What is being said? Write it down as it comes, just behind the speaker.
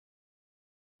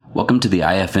Welcome to the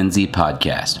IFNZ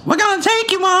podcast. We're going to take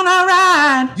you on a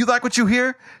ride. You like what you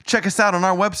hear? Check us out on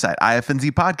our website,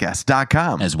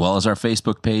 ifnzpodcast.com. As well as our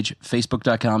Facebook page,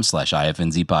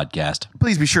 facebook.com/IFNZ podcast.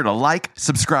 Please be sure to like,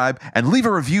 subscribe, and leave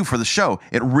a review for the show.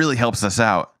 It really helps us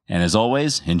out. And as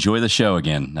always, enjoy the show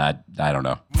again. I don't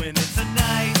know. When it's a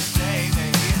nice day,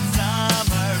 maybe it's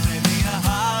summer, maybe a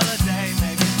holiday,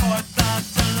 maybe 4th of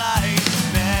July.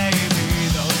 Maybe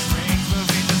those Springs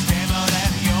movies just came out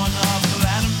and you're not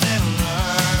Adam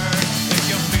Miller. If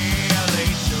you're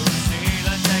feeling juicy,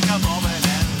 then take a moment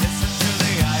and listen to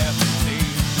the IFNZ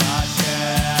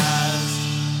podcast.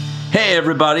 Hey,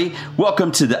 everybody.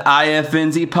 Welcome to the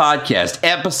IFNZ podcast,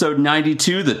 episode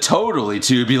 92, the totally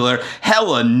tubular,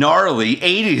 hella gnarly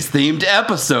 80s themed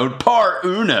episode, part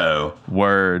uno.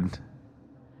 Word.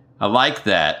 I like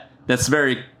that. That's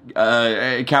very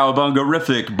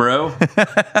cowabunga-rific, bro.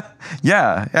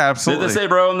 Yeah, Did absolutely. they say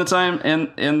bro in the time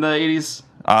in the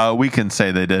 80s? We can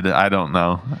say they did. I don't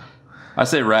know. I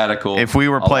say radical. If we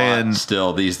were a lot playing-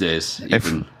 still these days,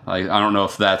 even I don't know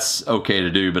if that's okay to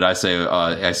do, but I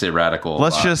say radical.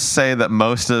 Let's just say that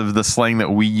most of the slang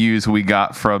that we use, we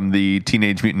got from the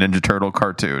Teenage Mutant Ninja Turtle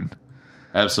cartoon.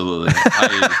 Absolutely.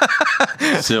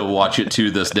 I still watch it to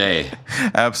this day.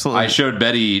 Absolutely. I showed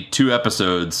Betty 2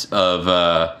 episodes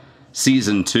of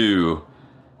season 2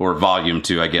 or volume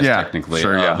 2, I guess technically,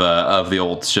 sure, of the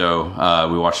old show.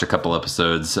 We watched a couple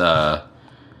episodes. I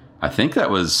think that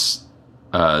was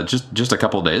just a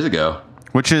couple of days ago.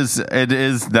 that's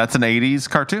an 80s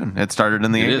cartoon. It started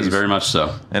in the 80s. It is very much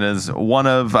so. It is one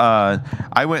of,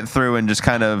 I went through and just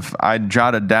I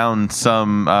jotted down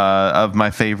some of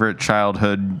my favorite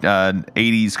childhood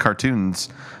 80s cartoons.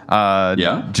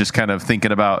 Just kind of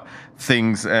thinking about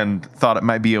things and thought it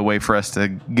might be a way for us to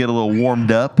get a little warmed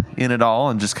up in it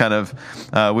all, and just kind of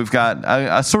we've got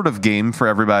a sort of game for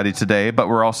everybody today, but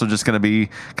we're also just going to be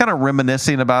kind of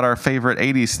reminiscing about our favorite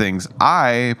 80s things.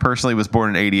 I personally was born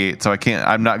in 88, so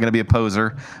I'm not going to be a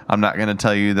poser. I'm not going to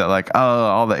tell you that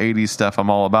all the 80s stuff,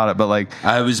 I'm all about it, but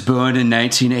I was born in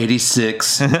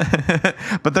 1986.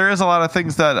 but there is a lot of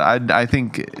things that I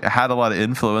think had a lot of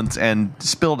influence and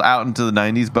spilled out into the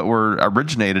 90s, but were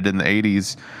originated in the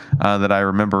 80s that I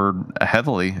remember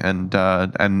heavily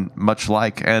and much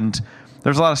like. And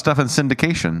there's a lot of stuff in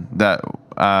syndication that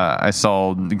I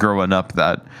saw growing up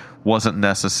that wasn't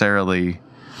necessarily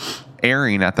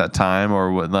airing at that time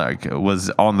or was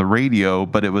on the radio,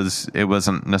 but it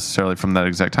wasn't necessarily from that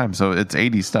exact time. So it's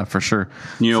 80s stuff for sure.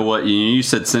 You know what? You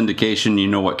said syndication. You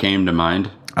know what came to mind?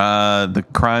 The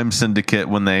Crime Syndicate,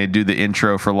 when they do the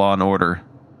intro for Law and Order.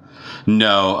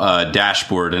 No,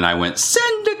 Dashboard, and I went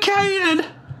syndicated.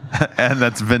 And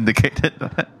that's Vindicated.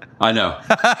 I know.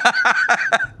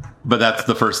 But that's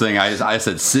the first thing I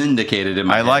said syndicated in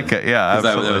my head. like it, yeah,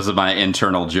 absolutely. That was my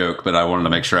internal joke, but I wanted to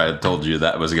make sure I told you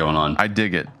that was going on. I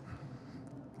dig it.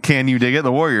 Can you dig it?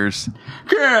 The Warriors.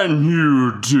 Can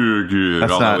you dig it?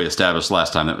 That's Although not- we established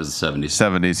last time that was the 70s.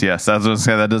 70s, yes. I was going to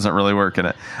say that doesn't really work in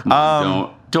it.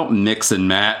 Don't mix and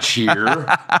match here.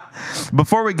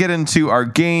 Before we get into our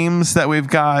games that we've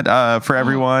got for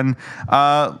everyone,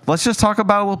 let's just talk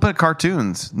about a little bit of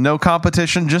cartoons. No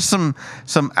competition, just some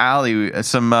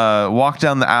walk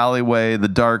down the alleyway, the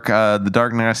dark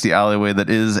nasty alleyway that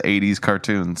is 80s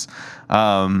cartoons.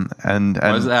 And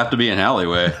Why does it have to be an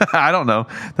alleyway? I don't know.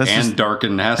 That's And just dark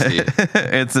and nasty.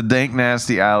 it's a dank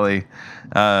nasty alley,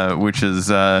 which is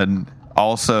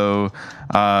also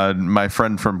my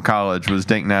friend from college was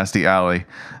Dank Nasty Alley.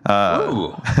 Ooh.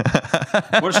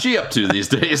 What's she up to these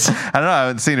days? I don't know. I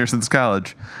haven't seen her since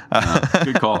college.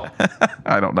 Good call.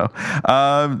 I don't know.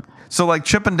 So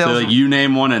Chippendale. So you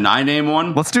name one and I name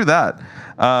one? Let's do that.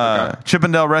 Okay.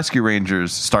 Chippendale Rescue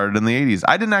Rangers started in the 80s.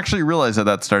 I didn't actually realize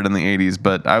that started in the 80s,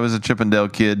 but I was a Chippendale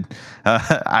kid.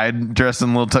 I dressed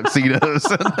in little tuxedos.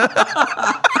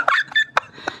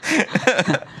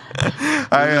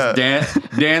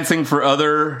 Dancing for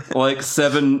other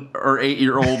 7 or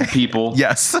 8-year-old people.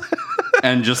 Yes.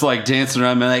 And just dancing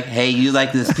around and hey, you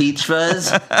like this peach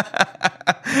fuzz?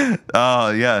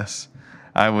 Oh, yes.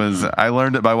 I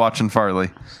learned it by watching Farley.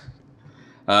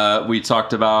 We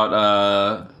talked about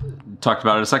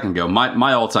it a second ago.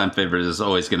 My all-time favorite is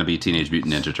always going to be Teenage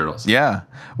Mutant Ninja Turtles. Yeah,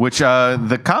 which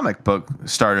the comic book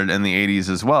started in the 80s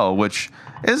as well, which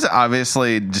is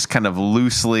obviously just kind of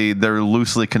loosely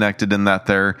connected in that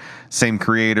they're same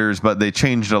creators, but they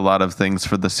changed a lot of things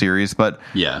for the series. But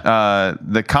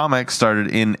the comic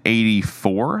started in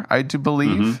 84, I do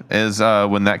believe, is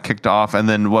when that kicked off. And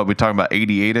then what we talking about,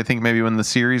 88, I think maybe when the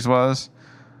series was?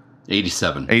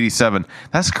 87. 87.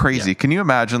 That's crazy. Yeah. Can you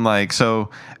imagine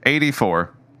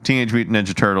 84, Teenage Mutant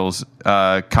Ninja Turtles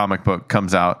comic book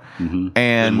comes out,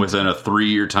 and within a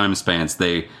 3-year time span,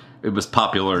 it was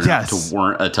popular enough to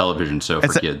warrant a television show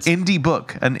for kids. An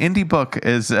indie book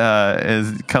is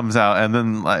comes out, and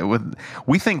then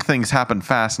we think things happen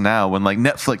fast now when like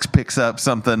Netflix picks up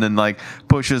something and like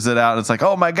pushes it out. And it's like,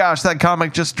 oh my gosh, that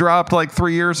comic just dropped like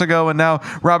 3 years ago, and now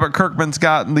Robert Kirkman's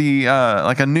got the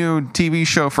like a new TV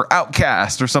show for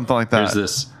Outcast or something like that. There's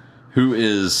this. Who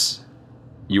is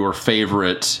your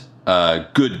favorite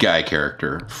good guy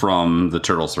character from the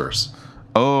Turtlesverse?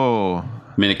 Oh.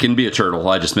 I mean, it can be a turtle.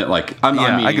 I just meant I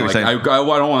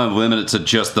don't want to limit it to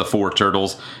just the 4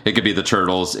 turtles. It could be the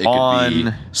Turtles. It could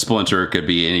be Splinter. It could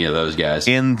be any of those guys.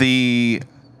 In the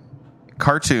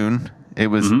cartoon, it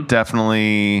was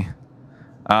definitely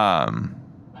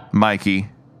Mikey.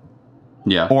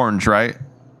 Yeah. Orange, right?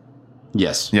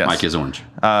 Yes. Mikey is orange.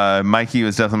 Mikey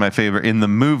was definitely my favorite. In the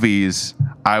movies,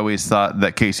 I always thought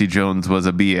that Casey Jones was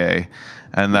a BA,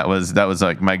 and that was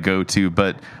like my go-to.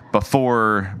 But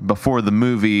before the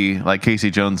movie, like Casey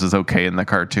Jones was okay in the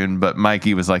cartoon, but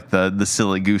Mikey was like the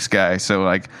silly goose guy. So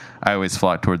like I always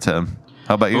flocked towards him.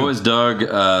 How about you? I always dug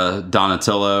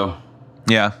Donatello.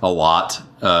 Yeah, a lot,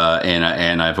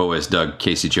 and I've always dug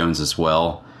Casey Jones as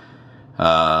well.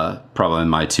 Probably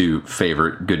my 2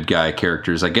 favorite good guy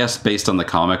characters, I guess, based on the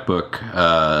comic book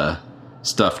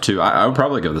stuff too. I would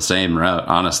probably go the same route,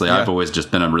 honestly. I've always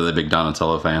just been a really big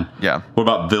Donatello fan. Yeah. What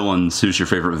about villains? Who's your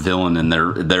favorite villain in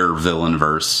their villain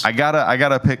verse? I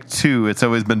gotta pick 2. It's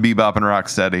always been Bebop and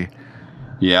Rocksteady.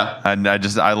 Yeah. And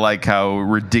I like how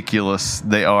ridiculous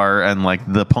they are, and like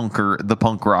the punk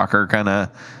rocker kind of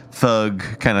thug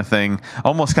kind of thing.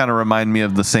 Almost kind of remind me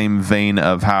of the same vein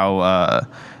of how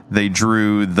they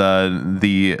drew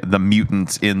the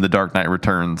mutants in The Dark Knight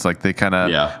Returns. Like they kind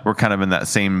of were kind of in that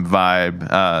same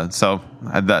vibe. So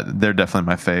they're definitely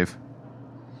my fave.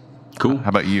 Cool. How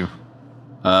about you?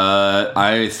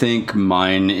 I think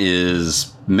mine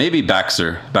is maybe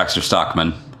Baxter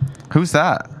Stockman. Who's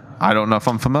that? I don't know if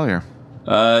I'm familiar.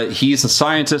 He's a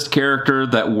scientist character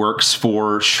that works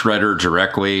for Shredder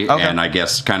directly, and I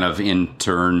guess kind of in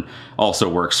turn also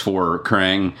works for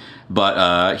Krang.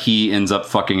 But he ends up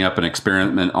fucking up an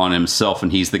experiment on himself,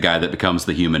 and he's the guy that becomes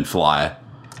the human fly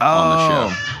on the show.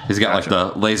 He's got like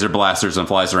the laser blasters and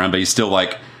flies around, but he's still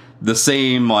like the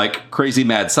same like crazy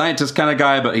mad scientist kind of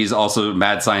guy, but he's also a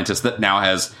mad scientist that now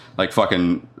has like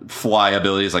fucking fly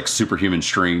abilities, like superhuman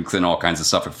strength and all kinds of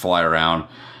stuff and fly around.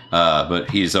 But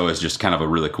he's always just kind of a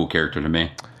really cool character to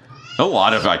me. A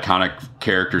lot of iconic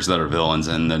characters that are villains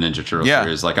in the Ninja Turtle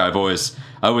series. Like I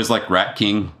always liked Rat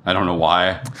King. I don't know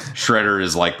why. Shredder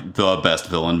is like the best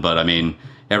villain, but I mean,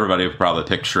 everybody would probably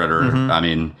pick Shredder. I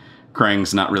mean,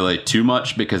 Krang's not really too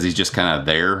much because he's just kind of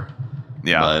there.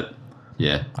 Yeah. But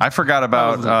yeah. I forgot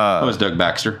about I was Doug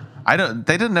Baxter.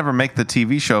 They didn't ever make the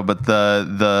TV show, but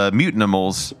the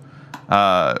Mutanimals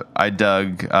I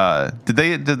dug. Did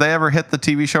they ever hit the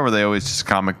TV show, or were they always just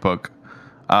comic book?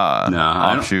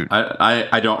 Offshoot.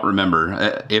 I don't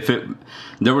remember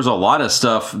there was a lot of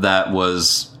stuff that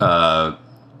was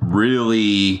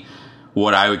really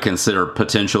what I would consider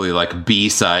potentially like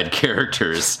B-side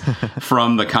characters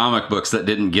from the comic books that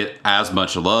didn't get as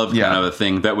much love, kind of a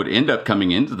thing that would end up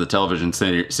coming into the television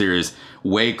series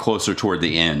way closer toward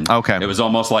the end. Okay. It was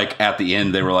almost like at the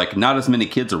end they were like, not as many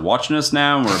kids are watching us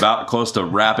now, and we're about close to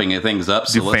wrapping things up.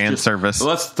 So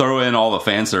let's throw in all the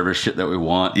fan service shit that we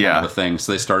want. Kind of a thing.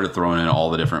 So they started throwing in all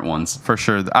the different ones. For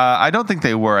sure. I don't think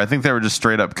they were. I think they were just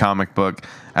straight up comic book,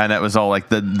 and it was all like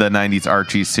the 90s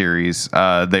Archie series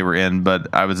they were in.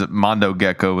 But Mondo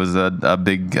Gecko was a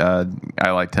big,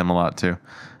 I liked him a lot too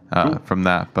from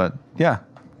that. But yeah.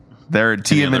 They're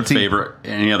TMNT.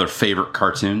 Any other favorite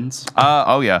cartoons?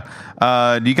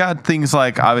 You got things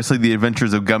like obviously The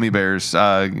Adventures of Gummy Bears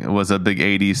was a big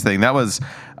 80s thing. That was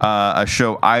a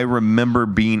show I remember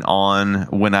being on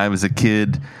when I was a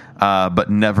kid, but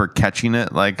never catching it.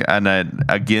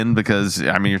 Because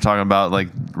I mean, you're talking about like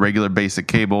regular basic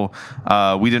cable.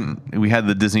 We had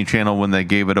the Disney Channel when they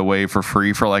gave it away for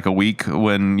free for like a week.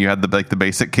 When you had the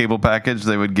basic cable package,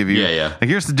 they would give you like,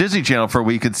 here's the Disney Channel for a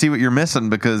week and see what you're missing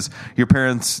because your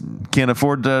parents can't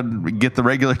afford to get the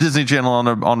regular Disney Channel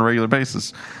on a regular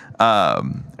basis.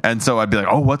 And so I'd be like,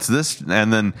 oh, what's this?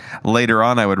 And then later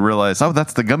on I would realize, oh,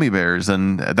 that's the Gummy Bears,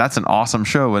 and that's an awesome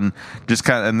show. And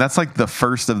and that's like the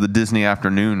first of the Disney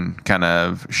afternoon kind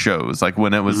of shows. Like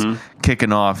when it was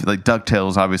kicking off, like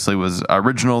DuckTales obviously was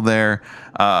original there.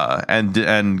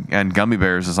 And Gummy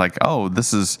Bears is like, oh,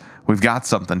 we've got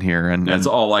something here. And it's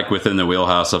all like within the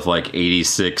wheelhouse of like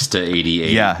 86 to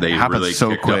 88. Yeah. They really so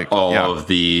picked quick. up all of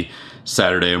the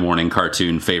Saturday morning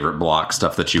cartoon favorite block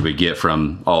stuff that you would get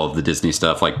from all of the Disney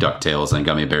stuff like DuckTales and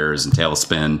Gummy Bears and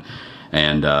Tailspin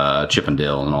and Chip and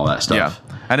Dale and all that stuff.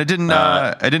 Yeah, and it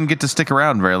didn't get to stick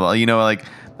around very long. You know, like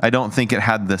I don't think it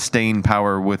had the staying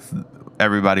power with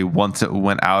everybody once it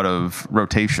went out of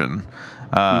rotation.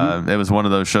 It was one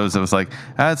of those shows that was like,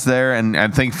 it's there,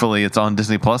 and thankfully it's on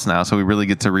Disney Plus now, so we really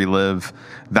get to relive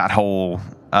that whole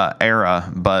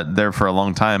era. But there for a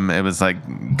long time, it was like,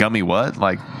 Gummy what?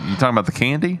 Like, you talking about the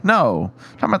candy? No,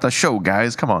 talking about the show,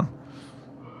 guys. Come on.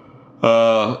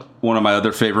 One of my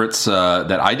other favorites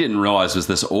that I didn't realize was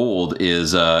this old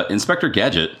is Inspector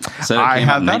Gadget. Said it came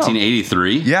out in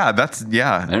 1983. Yeah,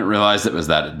 I didn't realize it was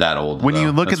that old. When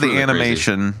you look at the really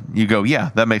animation, you go,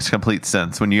 yeah, that makes complete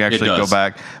sense when you actually go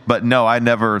back. But no, I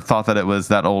never thought that it was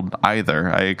that old either.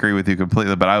 I agree with you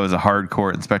completely, but I was a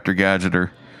hardcore Inspector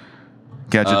Gadgeteer.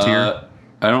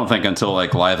 I don't think until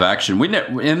like live action.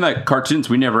 In the cartoons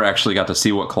we never actually got to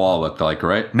see what Claw looked like,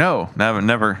 right? No,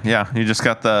 never. Yeah, you just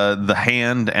got the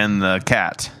hand and the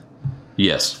cat.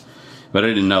 Yes, but I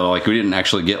didn't know. Like we didn't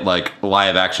actually get like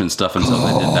live action stuff until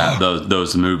they did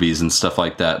those movies and stuff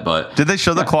like that. But did they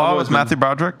show the Claw with Matthew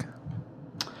Broderick?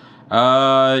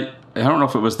 I don't know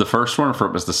if it was the first one or if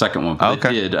it was the second one. But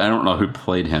they did. I don't know who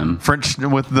played him.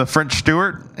 With the French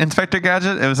Stewart Inspector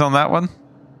Gadget. It was on that one.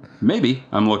 Maybe.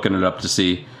 I'm looking it up to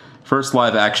see. First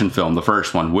live action film, the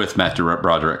first one with Matthew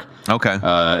Broderick. Okay.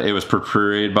 It was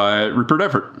portrayed by Rupert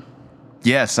Everett.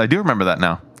 Yes, I do remember that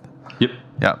now. Yep.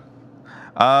 Yeah.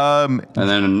 And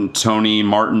then Tony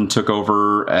Martin took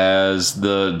over as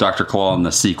the Dr. Claw in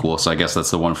the sequel, so I guess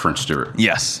that's the one French Stewart.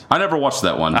 Yes. I never watched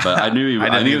that one, but I knew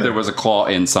I knew there was a Claw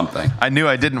in something. I knew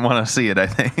I didn't want to see it, I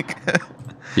think.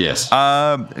 Yes.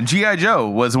 G.I. Joe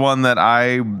was one that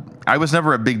I was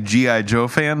never a big G.I. Joe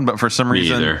fan, but for some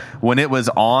reason, when it was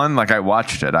on, like I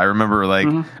watched it. I remember, like,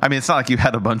 I mean, it's not like you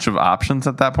had a bunch of options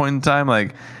at that point in time.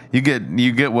 Like, you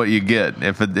get what you get.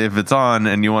 If it's on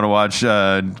and you want to watch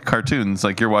cartoons,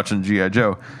 like you're watching G.I.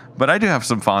 Joe. But I do have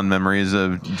some fond memories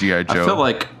of G.I. Joe. I feel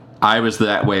like I was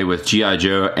that way with G.I.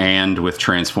 Joe and with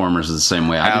Transformers the same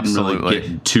way. I didn't really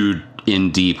get too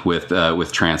in deep with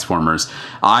Transformers.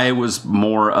 I was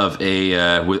more of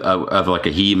like a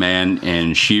He-Man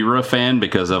and She-Ra fan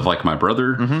because of like my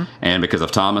brother and because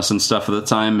of Thomas and stuff at the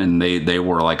time, and they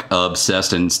were like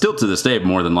obsessed, and still to this day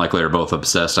more than likely are both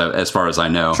obsessed as far as I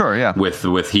know. Sure, yeah.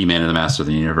 With He-Man and the Master of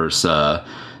the Universe.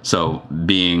 So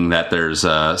being that there's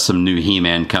some new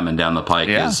He-Man coming down the pike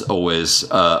is always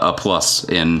a plus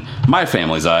in my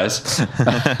family's eyes.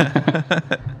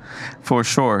 For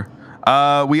sure.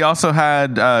 We also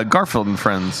had Garfield and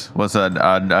Friends was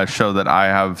a show that I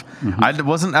have. I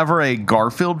wasn't ever a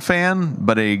Garfield fan,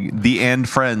 but The and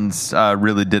Friends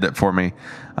really did it for me.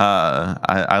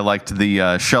 I liked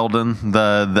the Sheldon,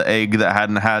 the egg that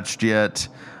hadn't hatched yet.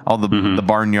 All the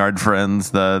barnyard friends,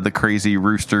 the crazy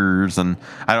roosters, and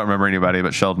I don't remember anybody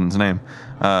but Sheldon's name.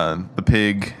 The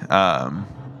pig,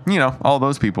 all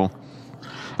those people.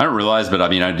 I don't realize, but I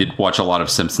mean, I did watch a lot of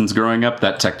Simpsons growing up.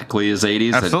 That technically is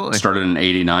 80s. Absolutely. It started in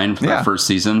 89 for that first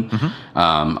season.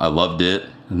 I loved it.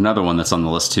 Another one that's on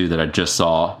the list, too, that I just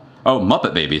saw. Oh,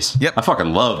 Muppet Babies. Yep. I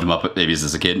fucking loved Muppet Babies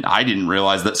as a kid. I didn't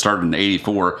realize that started in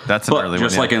 84. That's an early one.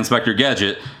 Just like Inspector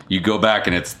Gadget, you go back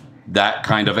and it's that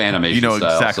kind of animation style. You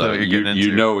know exactly so what you're getting into.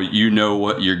 You know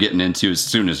what you're getting into as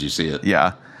soon as you see it.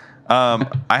 Yeah. I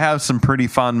have some pretty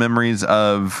fond memories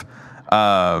of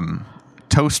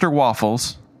toaster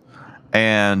waffles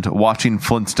and watching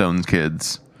Flintstones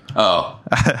kids. Oh.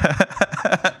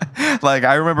 Like,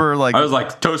 I remember, like... I was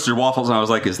like, toaster waffles, and I was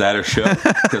like, is that a show?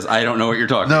 Because I don't know what you're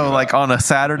talking about. No, like, on a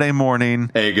Saturday morning...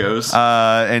 Eggos.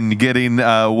 And getting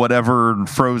whatever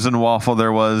frozen waffle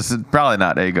there was. Probably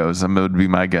not Eggos, would be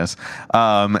my guess.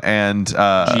 And...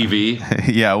 GV.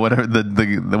 Yeah, whatever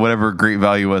the whatever Great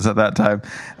Value was at that time.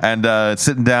 And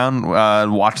sitting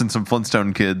down, watching some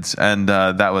Flintstone kids, and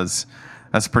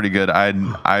that's pretty good. I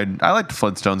liked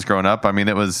Flintstones growing up. I mean,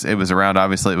 it was around.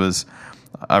 Obviously, it was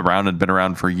around and been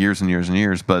around for years and years and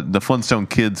years. But the Flintstone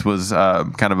Kids was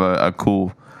kind of a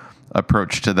cool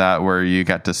approach to that, where you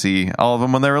got to see all of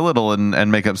them when they were little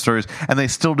and make up stories. And they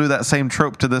still do that same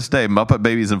trope to this day. Muppet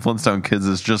Babies and Flintstone Kids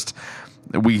is just...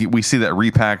 We see that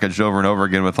repackaged over and over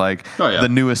again with the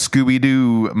newest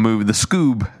Scooby-Doo movie, the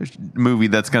Scoob movie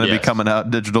that's going to be coming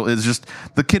out digital is just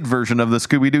the kid version of the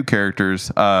Scooby-Doo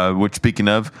characters, which, speaking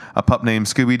of, a pup named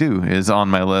Scooby-Doo is on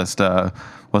my list.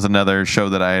 Was another show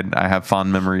that I have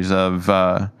fond memories of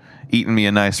eating me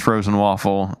a nice frozen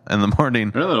waffle in the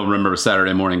morning. I really don't remember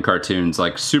Saturday morning cartoons,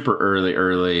 like super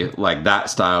early, like that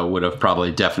style would have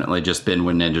probably definitely just been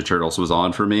when Ninja Turtles was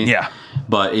on for me. Yeah.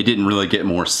 But it didn't really get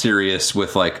more serious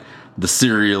with like the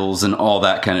cereals and all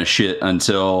that kind of shit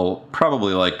until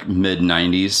probably like mid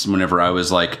 90s. Whenever I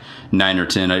was like 9 or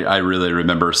 10, I really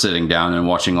remember sitting down and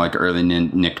watching like early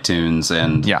Nicktoons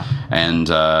and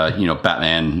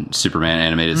Batman, Superman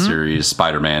animated series,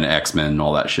 Spider-Man, X-Men,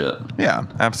 all that shit. Yeah,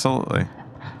 absolutely.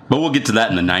 But we'll get to that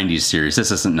in the 90s series.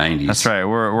 This isn't 90s. That's right.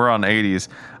 We're on 80s.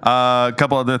 A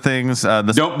couple other things.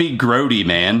 Don't be grody,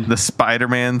 man. The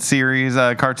Spider-Man series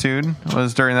cartoon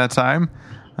was during that time.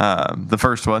 The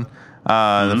first one.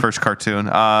 The first cartoon.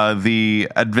 The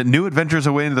New Adventures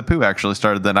of Winnie the Pooh actually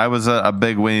started then. I was a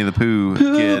big Winnie the Pooh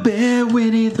kid. Bear,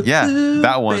 Winnie the Pooh,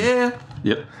 that one. Bear.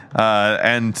 Yep.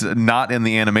 And not in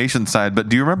the animation side, but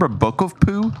do you remember Book of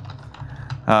Pooh?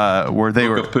 Where they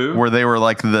were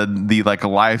like the like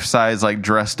life size, like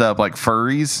dressed up like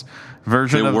furries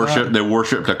version of that? They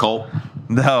worshipped a cult.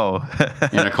 No.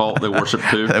 In a cult, they worship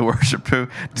Pooh. They worship Pooh.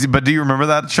 But do you remember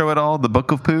that show at all? The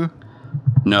Book of Pooh?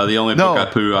 No, the only Book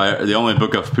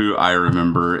of Pooh I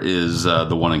remember is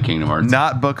the one in Kingdom Hearts.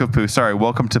 Not Book of Pooh. Sorry,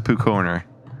 Welcome to Pooh Corner.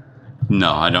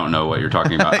 No, I don't know what you're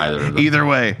talking about either of them. Either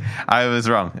way, I was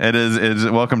wrong. It is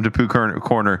Welcome to Pooh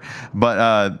Corner.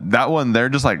 But that one, they're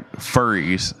just like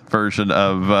furries version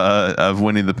of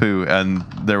Winnie the Pooh, and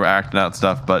they were acting out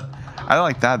stuff. But I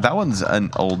like that. That one's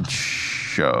an old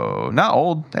show. Not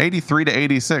old, 83 to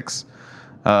 86.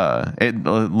 It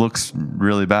looks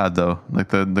really bad though. Like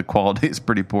the quality is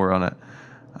pretty poor on it.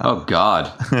 Oh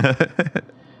God.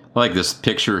 I like this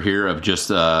picture here of just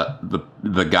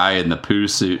the guy in the Pooh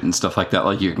suit and stuff like that.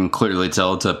 Like you can clearly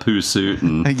tell it's a Pooh suit,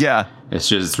 and yeah,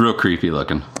 it's real creepy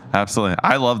looking. Absolutely,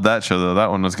 I loved that show though. That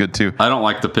one was good too. I don't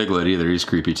like the Piglet either. He's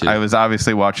creepy too. I was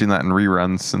obviously watching that in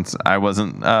reruns since I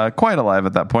wasn't quite alive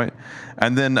at that point.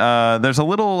 And then there's a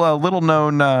little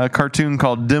known cartoon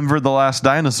called Denver the Last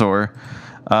Dinosaur.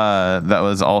 That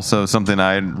was also something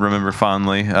I remember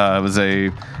fondly. It was a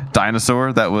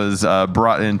dinosaur that was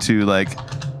brought into like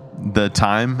the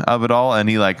time of it all, and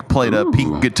he like played a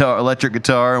pink electric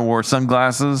guitar and wore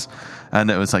sunglasses,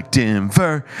 and it was like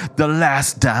Denver the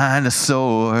Last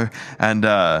Dinosaur, and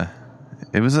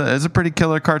it was a pretty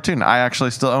killer cartoon. I actually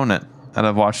still own it, and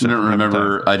I've watched it.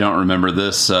 I don't remember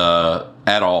this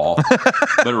at all,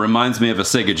 but it reminds me of a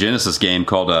Sega Genesis game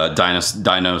called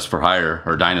Dinos for Hire,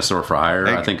 or Dinosaur for Hire.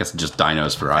 I think it's just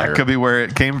Dinos for Hire. That could be where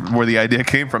the idea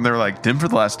came from. They were like, Denver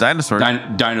the Last Dinosaur.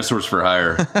 Dinosaurs for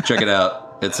Hire. Check it out.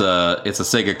 It's a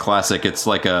Sega classic. It's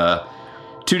like a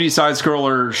 2D side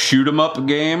scroller shoot 'em up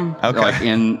game. Okay. Like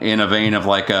in a vein of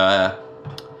like I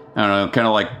don't know, kind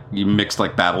of like you mixed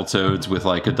like Battletoads with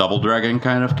like a Double Dragon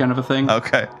kind of a thing.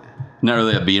 Okay. Not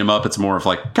really a beat 'em up. It's more of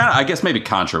like kind of, I guess maybe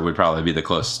Contra would probably be the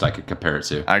closest I could compare it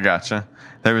to. I gotcha.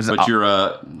 But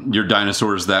your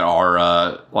dinosaurs that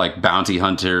are like bounty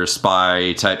hunter,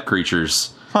 spy type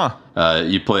creatures. Huh.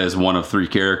 You play as one of 3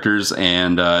 characters,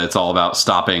 and it's all about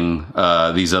stopping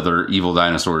these other evil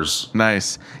dinosaurs.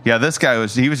 Nice. Yeah, this guy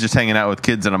was just hanging out with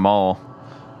kids in a mall.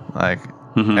 Like,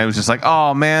 and it was just like,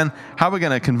 oh man, how are we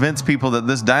going to convince people that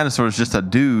this dinosaur is just a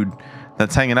dude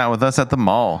that's hanging out with us at the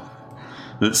mall?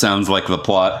 That sounds like the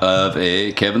plot of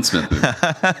a Kevin Smith movie.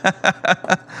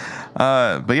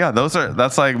 But yeah,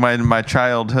 that's like my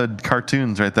childhood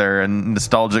cartoons right there, and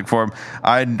nostalgic for them.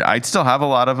 I'd still have a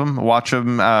lot of them. Watch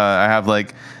them. I have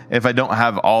like, if I don't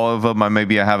have all of them, I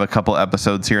have a couple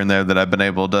episodes here and there that I've been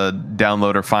able to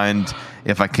download or find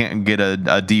if I can't get a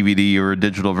DVD or a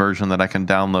digital version that I can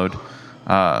download.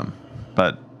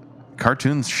 But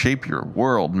cartoons shape your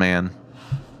world, man.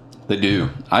 They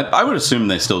do. I would assume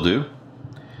they still do.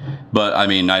 But I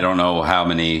mean, I don't know how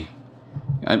many.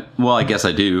 I guess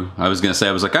I do. I was going to say,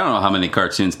 I don't know how many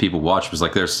cartoons people watch. It was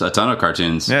like, there's a ton of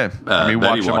cartoons. Yeah, we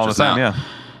watch them all the time. Now. Yeah,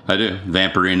 I do.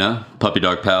 Vampirina, Puppy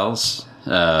Dog Pals,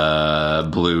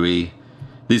 Bluey.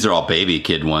 These are all baby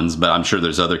kid ones, but I'm sure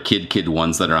there's other kid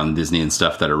ones that are on Disney and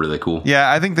stuff that are really cool.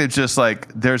 Yeah, I think they've just like,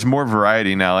 there's more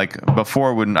variety now. Like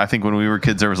before, when we were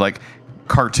kids, there was like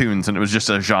cartoons, and it was just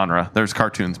a genre. There's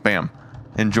cartoons, bam.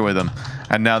 Enjoy them.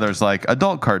 And now there's like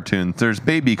adult cartoons, there's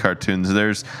baby cartoons,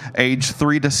 there's age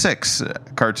 3 to 6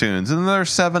 cartoons, and there's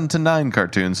 7 to 9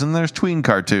 cartoons, and there's tween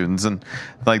cartoons, and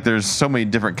like there's so many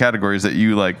different categories that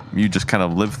you just kind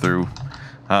of live through.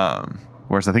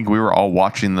 Whereas I think we were all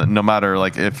watching no matter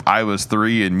like if I was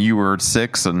 3 and you were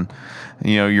 6 and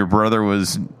your brother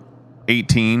was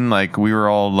 18, like we were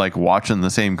all like watching the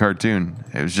same cartoon.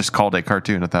 It was just called a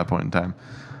cartoon at that point in time.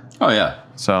 Oh yeah.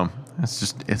 So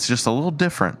it's just a little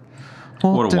different.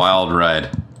 What a wild ride.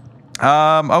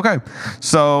 Okay,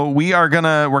 so we're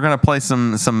gonna play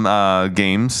some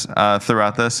games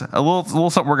throughout this. A little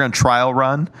something we're gonna trial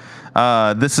run.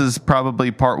 This is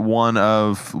probably part one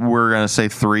of, we're going to say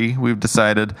 3, we've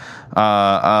decided,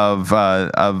 of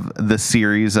the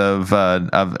series of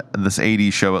this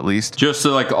 80s show, at least. Just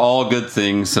so, like all good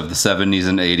things of the 70s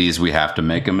and 80s, we have to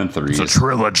make them in 3s. It's a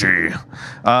trilogy.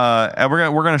 And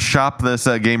we're gonna shop this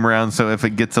game around, so if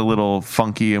it gets a little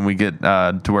funky and we get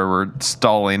to where we're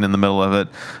stalling in the middle of it,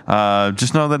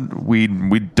 just know that we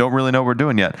don't really know what we're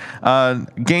doing yet.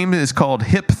 Game is called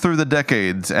Hip Through the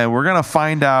Decades, and we're gonna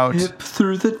find out Hip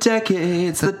through the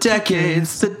decades, the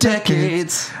decades, the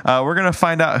decades. We're gonna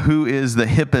find out who is the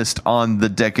hippest on the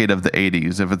decade of the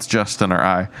 80s, if it's Justin or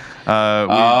I.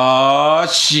 Oh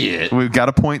shit! We've got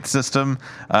a point system.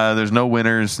 There's no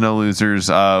winners, no losers.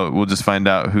 We'll just find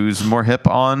out who's more hip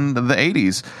on the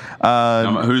 80s.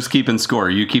 Who's keeping score? Are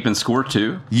you keeping score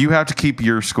too? You have to keep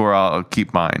your score. I'll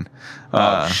keep mine.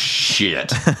 Oh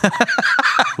shit!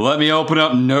 Let me open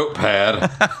up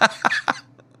Notepad.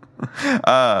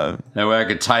 That way I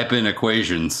could type in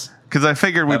equations. Because I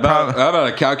figured how about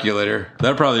a calculator?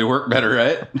 That'd probably work better,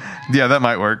 right? Yeah, that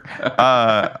might work.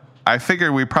 I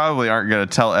figured we probably aren't going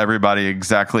to tell everybody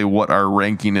exactly what our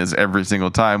ranking is every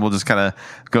single time. We'll just kind of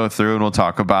go through and we'll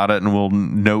talk about it, and we'll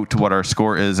note what our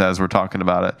score is as we're talking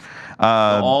about it. We'll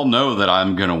all know that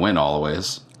I'm going to win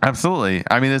always. Absolutely.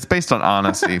 I mean, it's based on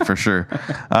honesty for sure.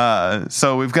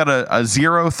 So we've got a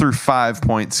 0 through 5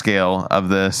 point scale of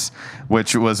this,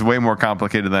 which was way more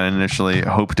complicated than I initially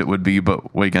hoped it would be,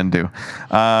 but what are you going to do?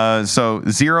 So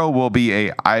 0 will be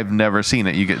I've never seen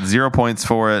it. You get 0 points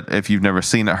for it if you've never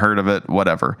seen it, heard of it,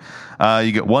 whatever.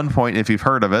 You get 1 point if you've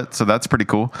heard of it, so that's pretty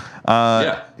cool.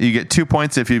 You get 2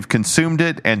 points if you've consumed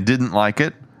it and didn't like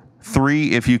it.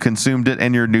 3 if you consumed it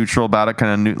and you're neutral about it,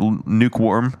 kind of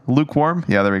lukewarm.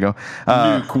 Yeah, there we go.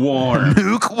 Lukewarm.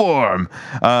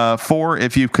 4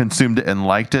 if you've consumed it and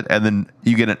liked it, and then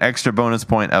you get an extra bonus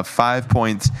point of 5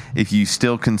 points if you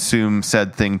still consume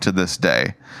said thing to this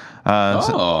day.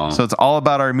 So it's all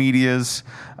about our medias,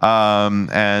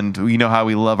 and you know how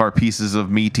we love our pieces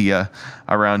of media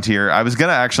around here. I was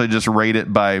gonna actually just rate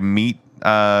it by meat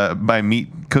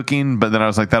cooking, but then I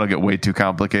was like, that'll get way too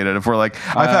complicated. If we're like,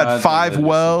 I've had 5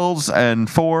 wells and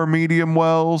 4 medium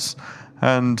wells,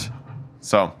 and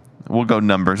so we'll go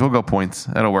numbers, we'll go points.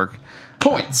 That'll work.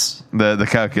 Points. The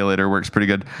calculator works pretty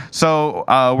good. So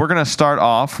we're gonna start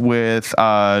off with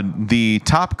the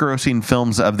top grossing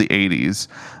films of the 80s.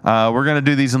 We're gonna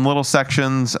do these in little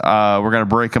sections. We're gonna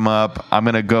break them up. I'm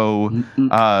gonna go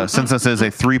since this is a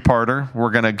 3-parter.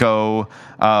 We're gonna go.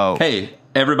 Hey,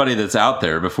 everybody that's out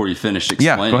there, before you finish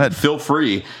explaining, go ahead. Feel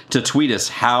free to tweet us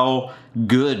how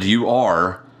good you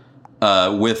are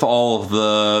with all of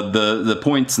the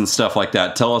points and stuff like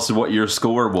that. Tell us what your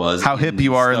score was. How hip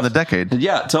you are in the decade.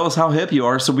 Yeah, tell us how hip you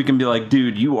are so we can be like,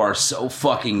 dude, you are so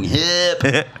fucking hip.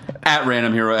 At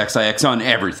Random Hero XIX on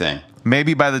everything.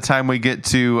 Maybe by the time we get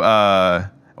to...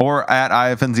 or at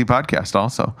IFNZ Podcast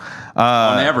also.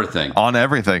 On everything. On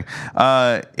everything.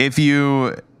 If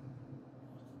you...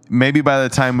 Maybe by the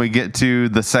time we get to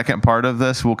the second part of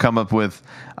this, we'll come up with,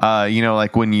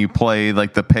 like when you play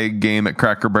like the peg game at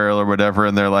Cracker Barrel or whatever,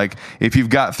 and they're like, if you've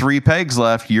got 3 pegs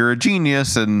left, you're a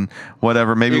genius and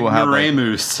whatever. Maybe we'll have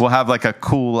like a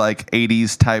cool like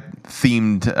 80s type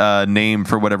themed name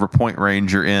for whatever point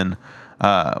range you're in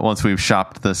once we've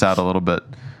shopped this out a little bit.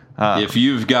 If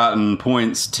you've gotten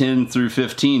points 10 through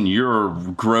 15, you're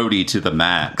grody to the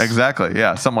max. Exactly.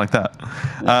 Yeah, something like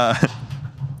that.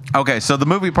 Okay, so the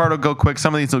movie part will go quick.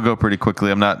 Some of these will go pretty quickly.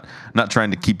 I'm not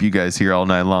trying to keep you guys here all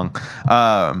night long.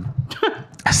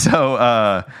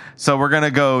 So we're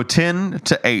gonna go 10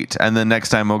 to 8, and then next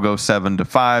time we'll go 7 to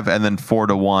 5, and then 4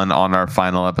 to 1 on our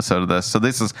final episode of this. So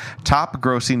this is top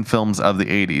grossing films of the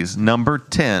 80s. Number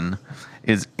 10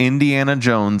 is Indiana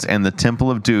Jones and the Temple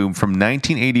of Doom from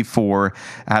 1984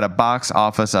 at a box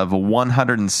office of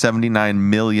 $179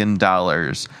 million.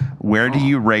 Where do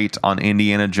you rate on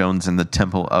Indiana Jones and the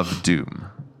Temple of Doom?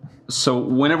 So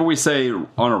whenever we say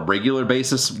on a regular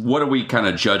basis, what are we kind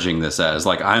of judging this as?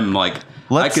 Like, I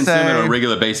consume it on a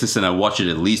regular basis and I watch it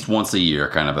at least once a year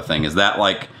kind of a thing. Is that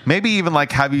like... Maybe even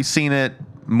like, have you seen it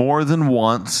more than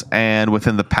once and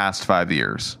within the past 5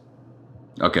 years?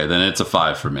 Okay, then it's a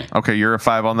 5 for me. Okay, you're a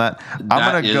 5 on that.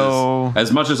 I'm going to go...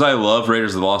 As much as I love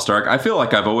Raiders of the Lost Ark, I feel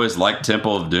like I've always liked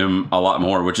Temple of Doom a lot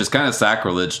more, which is kind of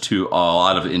sacrilege to a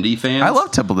lot of indie fans. I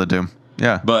love Temple of Doom.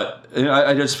 Yeah. But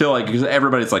I just feel like, because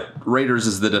everybody's like, Raiders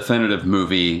is the definitive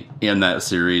movie in that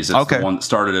series. It's the one that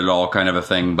started it all, kind of a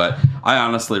thing. But I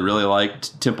honestly really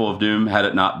liked Temple of Doom, had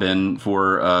it not been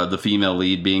for the female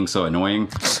lead being so annoying.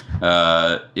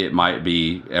 it might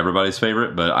be everybody's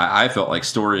favorite, but I felt like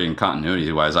story and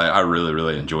continuity wise, I really,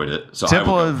 really enjoyed it. So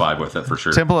Temple I would go 5 with it for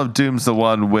sure. Temple of Doom's the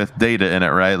one with Data in it,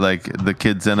 right? Like the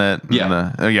kids in it.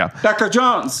 Yeah. Yeah. Dr.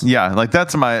 Jones. Yeah, like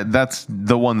that's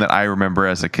the one that I remember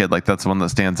as a kid. Like that's the one that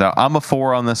stands out. I'm a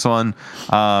 4 on this one.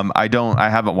 I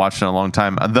haven't watched it in a long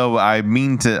time, though. I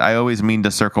always mean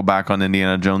to circle back on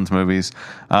Indiana Jones movies.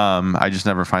 I just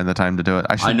never find the time to do it.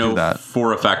 I should do that.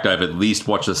 For a fact I've at least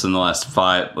watched this in the last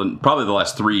 5, probably the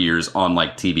last 3 years on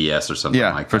like TBS or something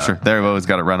like that. Yeah, for sure. They've always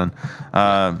got it running.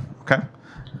 Okay.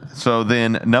 So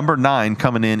then number 9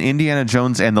 coming in, Indiana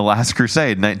Jones and the Last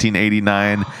Crusade,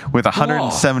 1989, with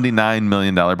 $179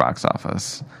 million box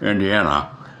office. Indiana.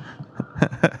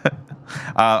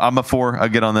 I'm a 4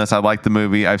 again on this. I like the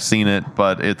movie. I've seen it,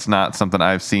 but it's not something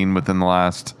I've seen within the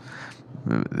last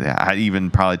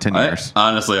even probably 10 years.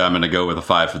 Honestly, I'm going to go with a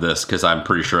 5 for this because I'm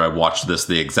pretty sure I watched this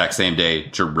the exact same day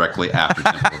directly after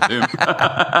Temple of Doom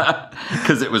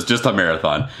because it was just a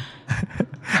marathon.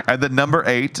 And then number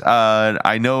 8,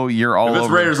 I know you're all if it's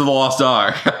over. Raiders of the Lost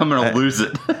Ark, I'm going to lose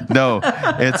it. No,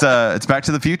 it's Back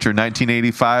to the Future,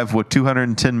 1985 with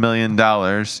 $210 million.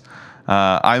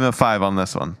 I'm a 5 on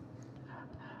this one.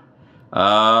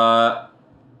 I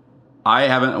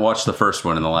haven't watched the first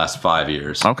one in the last 5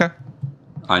 years. Okay.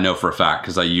 I know for a fact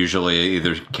because I usually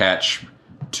either catch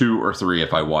 2 or 3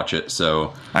 if I watch it.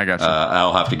 So I got you.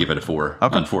 I'll have to give it a 4,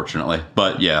 unfortunately.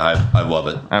 But yeah, I love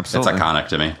it. Absolutely, it's iconic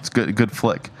to me. It's good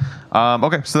flick.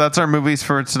 Okay, so that's our movies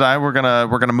for today. We're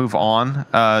gonna move on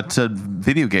to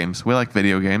video games. We like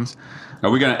video games. Are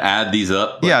we gonna add these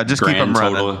up? Yeah, just keep them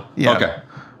running. Total? Yeah. Okay.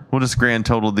 We'll just grand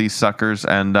total these suckers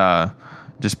and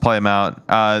just play them out.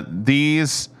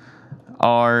 These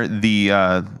are the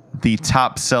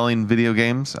top selling video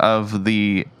games of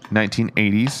the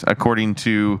 1980s, according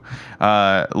to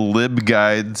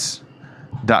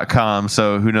libguides.com.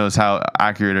 So who knows how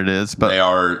accurate it is, but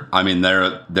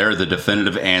they're the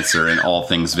definitive answer in all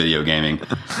things video gaming.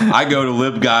 I go to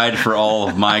LibGuide for all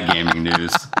of my gaming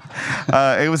news.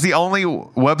 It was the only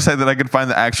website that I could find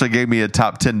that actually gave me a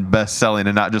top 10 best selling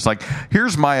and not just like,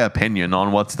 here's my opinion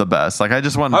on what's the best. Like, I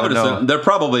just wanted to know. They're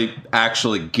probably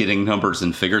actually getting numbers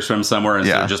and figures from somewhere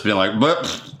instead of just being like,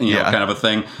 kind of a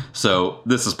thing. So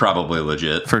this is probably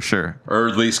legit. For sure. Or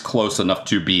at least close enough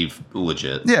to be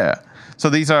legit. Yeah. So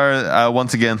these are,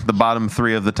 once again, the bottom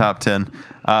 3 of the top 10.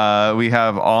 We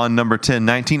have on number 10,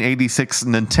 1986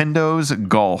 Nintendo's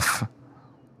Golf.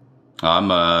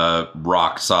 I'm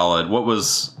rock solid. What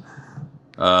was...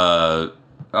 I'm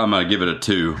going to give it a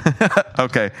 2.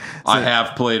 Okay. So I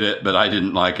have played it, but I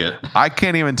didn't like it. I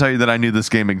can't even tell you that I knew this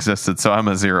game existed, so I'm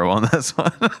a 0 on this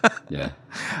one. Yeah.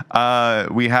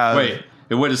 We have... Wait,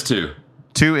 what is 2?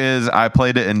 2 is I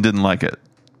played it and didn't like it.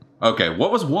 Okay,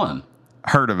 what was 1?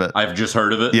 Heard of it. I've just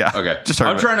heard of it? Yeah. Okay. Just heard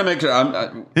I'm trying to make sure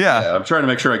I'm trying to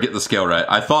make sure I get the scale right.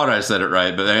 I thought I said it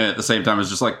right, but then at the same time it's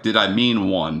just like, did I mean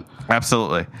 1?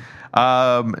 Absolutely.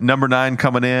 Number 9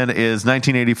 coming in is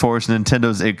 1984's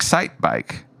Nintendo's Excite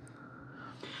Bike.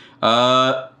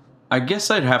 I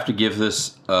guess I'd have to give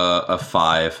this a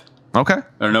 5. Okay.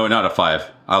 Or no, not a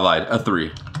 5. I lied. A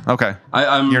 3. Okay.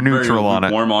 I'm You're neutral very on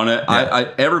it. Warm on it.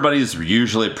 Yeah. Everybody's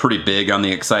usually pretty big on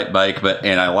the Excite Bike,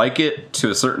 and I like it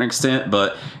to a certain extent,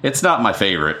 but it's not my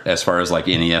favorite as far as like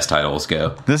NES titles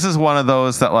go. This is one of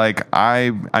those that like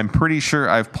I'm pretty sure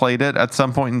I've played it at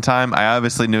some point in time. I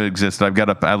obviously knew it existed. I've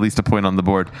got at least a point on the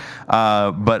board,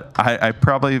 but I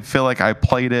probably feel like I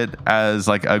played it as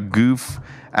like a goof.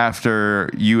 After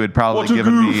you had probably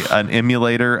given me an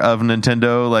emulator of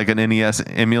Nintendo, like an NES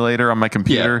emulator on my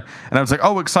computer. Yeah. And I was like,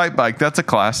 oh, Excite Bike, that's a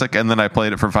classic. And then I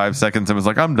played it for 5 seconds and was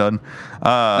like, I'm done.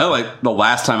 No, like the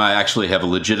last time I actually have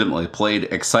legitimately played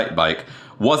Excite Bike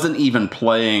wasn't even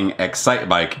playing Excite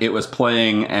Bike. It was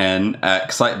playing an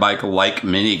Excite Bike-like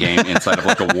minigame inside of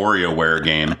like a WarioWare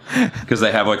game. Because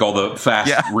they have like all the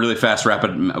really fast,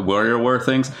 rapid WarioWare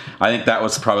things. I think that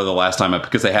was probably the last time,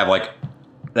 because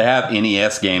they have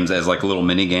NES games as like little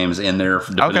mini games in there,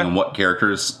 depending on what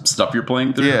characters stuff you're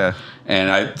playing through. Yeah, and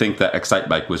I think that Excite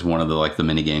Bike was one of the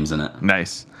mini games in it.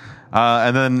 Nice.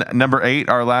 And then number 8,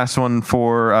 our last one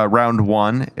for round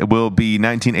 1, it will be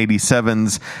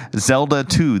 1987's Zelda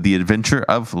 2: The Adventure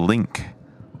of Link.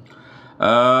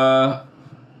 I'm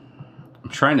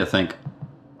trying to think.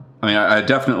 I mean, I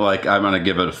definitely I'm going to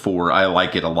give it a 4. I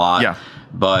like it a lot. Yeah,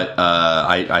 but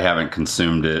I haven't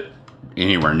consumed it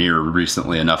anywhere near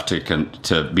recently enough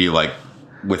to be like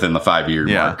within the 5-year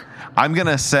mark. I'm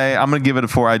gonna give it a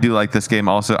 4. I do like this game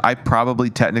also. I probably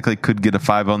technically could get a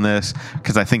 5 on this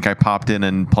because I think I popped in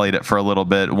and played it for a little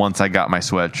bit once I got my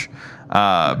Switch.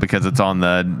 because it's on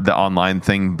the online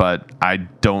thing. But I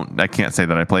can't say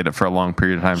that I played it for a long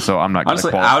period of time, so I'm not going to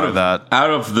qualify that. Out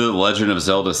of the Legend of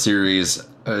Zelda series,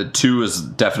 2 is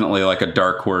definitely like a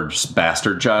Dark Horse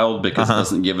bastard child because it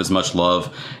doesn't give as much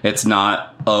love. It's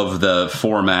not of the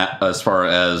format as far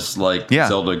as like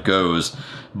Zelda goes,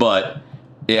 but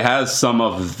it has some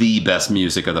of the best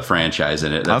music of the franchise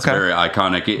in it. That's very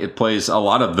iconic. It plays a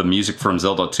lot of the music from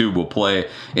Zelda 2 will play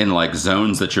in like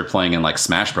zones that you're playing in like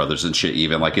Smash Brothers and shit.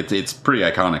 Even like it's pretty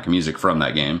iconic music from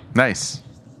that game. Nice.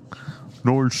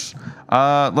 Let's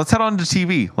head on to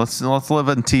TV. Let's live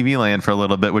in TV land for a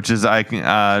little bit, which is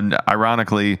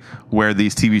ironically where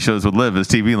these TV shows would live is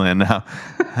TV land now.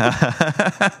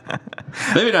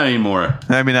 Maybe not anymore.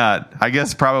 Maybe not. I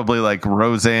guess probably like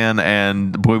Roseanne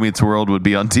and Boy Meets World would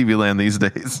be on TV land these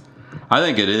days. I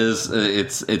think it is.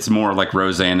 It's more like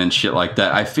Roseanne and shit like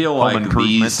that. I feel like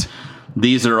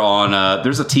these are on.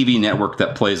 There's a TV network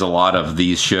that plays a lot of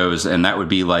these shows, and that would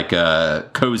be like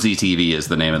Cozy TV is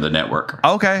the name of the network.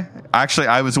 Okay, actually,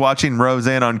 I was watching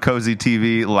Roseanne on Cozy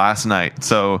TV last night.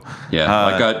 So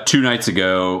like 2 nights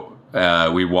ago,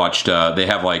 we watched. They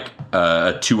have like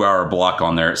a 2-hour block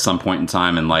on there at some point in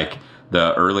time, in like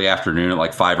the early afternoon at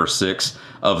like 5 or 6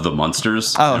 of the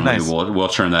Munsters. Oh, and nice. We'll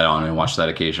turn that on and watch that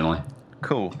occasionally.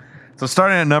 Cool. So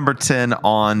starting at number 10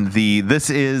 on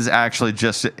this is actually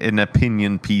just an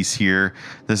opinion piece here.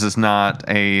 This is not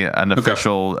an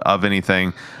official of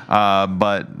anything,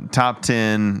 but top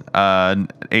 10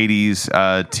 80s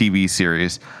TV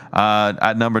series.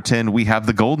 At number 10, we have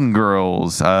The Golden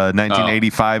Girls,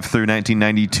 1985 through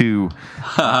 1992.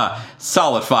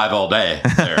 Solid 5 all day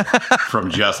there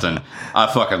from Justin. I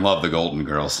fucking love The Golden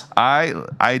Girls.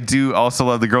 I do also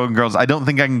love The Golden Girls. I don't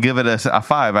think I can give it a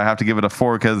 5. I have to give it a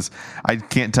 4 because I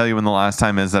can't tell you when the last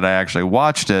time is that I actually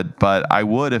watched it, but I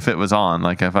would if it was on.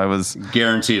 Like if I was...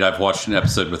 Guaranteed I've watched an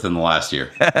episode within the last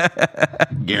year.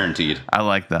 Guaranteed. I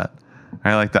like that.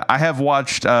 I have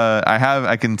watched,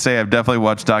 I can say I've definitely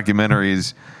watched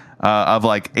documentaries of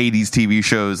like 80s TV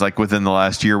shows like within the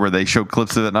last year where they show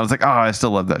clips of it. And I was like, oh, I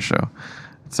still love that show.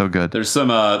 It's so good. There's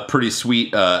some pretty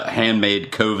sweet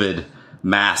handmade COVID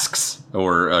masks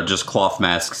or just cloth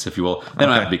masks, if you will. They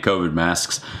don't have to be COVID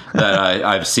masks that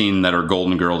I've seen that are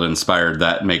Golden Girl inspired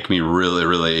that make me really,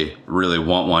 really, really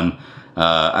want one.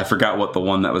 I forgot what the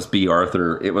one that was B.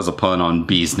 Arthur. It was a pun on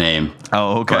B's name.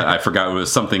 Oh, okay. But I forgot it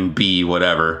was something B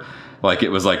whatever. Like it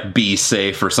was like Be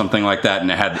Safe or something like that.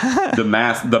 And it had the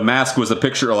mask. The mask was a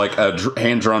picture, like a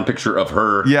hand-drawn picture of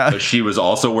her. Yeah. But she was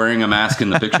also wearing a mask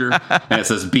in the picture. And it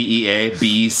says BEA,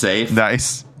 Be Safe.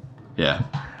 Nice. Yeah.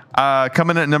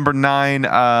 Coming at number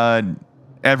 9,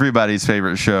 everybody's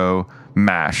favorite show,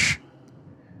 MASH.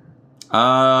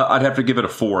 I'd have to give it a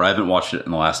 4. I haven't watched it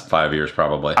in the last 5 years,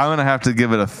 probably. I'm gonna have to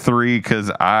give it a 3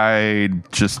 because I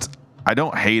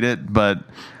don't hate it, but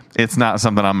it's not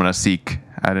something I'm gonna seek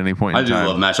at any point in time. I do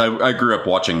love MASH. I grew up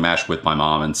watching MASH with my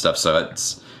mom and stuff, so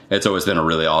it's always been a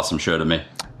really awesome show to me.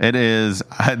 It is.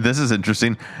 This is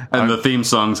interesting. And the theme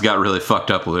song's got really fucked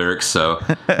up lyrics, so.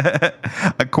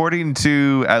 According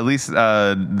to at least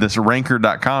this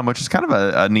ranker.com, which is kind of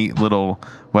a neat little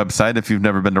website. If you've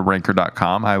never been to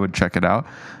ranker.com, I would check it out.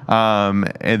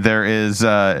 It is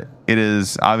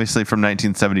obviously from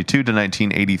 1972 to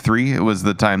 1983. It was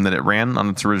the time that it ran on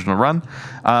its original run.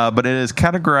 But it is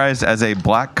categorized as a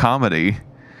black comedy.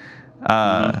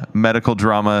 Medical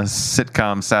drama,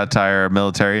 sitcom, satire,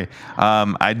 military.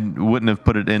 I wouldn't have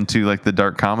put it into like the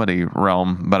dark comedy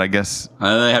realm, but I guess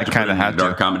they have to put it in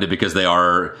dark comedy because they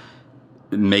are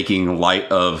making light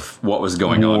of what was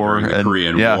going on during the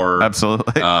Korean War.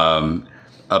 Absolutely.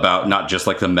 About not just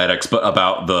like the medics, but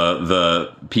about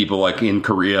the people like in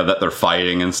Korea that they're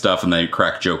fighting and stuff, and they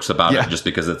crack jokes about it just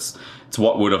because it's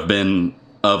what would have been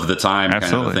of the time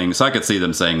kind of a thing. So I could see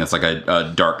them saying it's like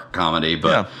a dark comedy,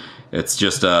 but. It's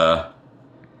just a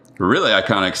really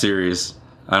iconic series.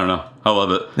 I don't know. I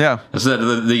love it. Yeah.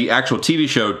 The actual TV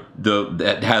show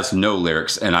that has no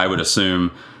lyrics, and I would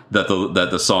assume that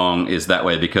the song is that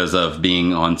way because of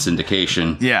being on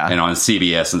syndication and on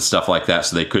CBS and stuff like that,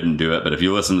 so they couldn't do it. But if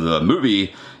you listen to the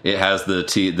movie, it has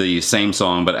the same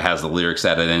song, but it has the lyrics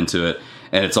added into it,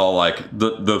 and it's all like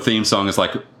the theme song is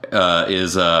like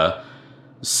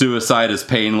suicide is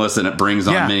painless and it brings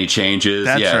on many changes.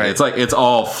 That's right. It's like it's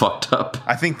all fucked up.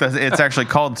 I think that it's actually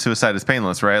called Suicide is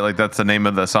Painless, right? Like that's the name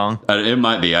of the song. It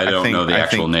might be. I don't know the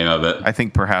actual name of it. I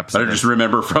think perhaps. But I just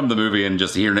remember from the movie and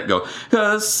just hearing it go,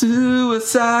 "'Cause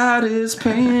suicide is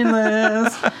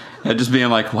painless." And just being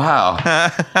like, wow.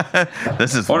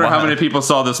 This is. I wonder how many people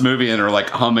saw this movie and are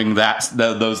like humming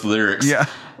those lyrics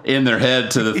in their head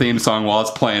to the theme song while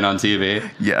it's playing on TV.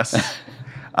 Yes.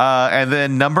 And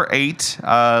then number 8,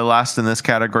 last in this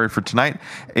category for tonight,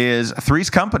 is Three's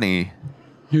Company.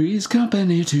 Three's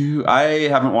Company too. I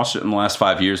haven't watched it in the last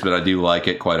 5 years, but I do like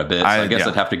it quite a bit. So I guess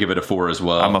I'd have to give it a 4 as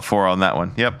well. I'm a 4 on that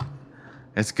one. Yep.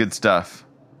 It's good stuff.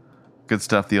 Good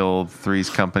stuff, the old Three's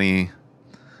Company.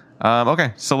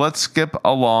 Okay, so let's skip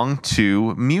along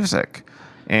to music.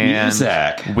 And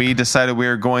we decided we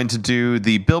were going to do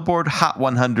the Billboard Hot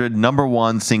 100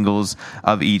 #1 singles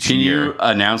of each year. Can you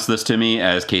announce this to me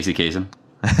as Casey Kasem?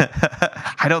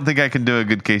 I don't think I can do a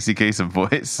good Casey Kasem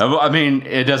voice. I mean,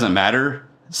 it doesn't matter.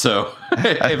 So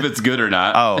if it's good or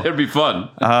not, it'd be fun.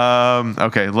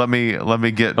 Okay, let me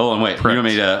get. Hold on, wait. You want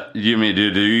me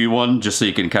to do you one just so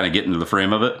you can kind of get into the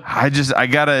frame of it?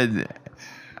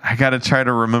 I gotta try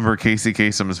to remember Casey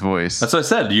Kasem's voice. That's what I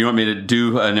said. Do you want me to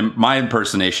do my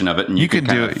impersonation of it? And you can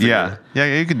do it. Yeah,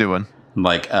 you can do one.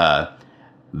 Like,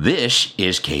 this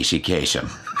is Casey Kasem.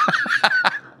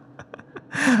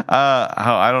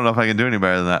 I don't know if I can do any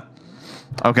better than that.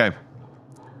 Okay.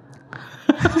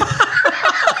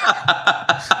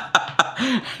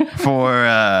 For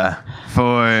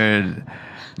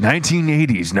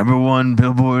 1980s #1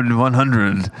 Billboard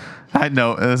 100. I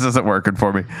know this isn't working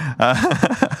for me.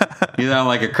 You sound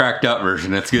like a cracked out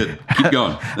version. That's good. Keep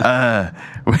going.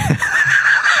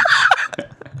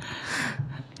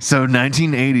 So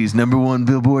 1980s #1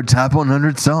 Billboard Top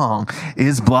 100 song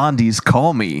is Blondie's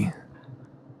 "Call Me."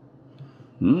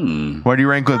 Where do you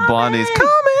rank with Blondie's "Call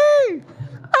Me"?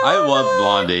 I love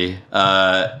Blondie.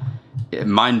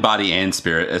 Mind, body, and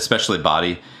spirit, especially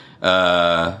body.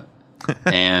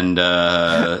 And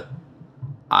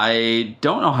I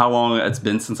don't know how long it's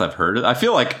been since I've heard it. I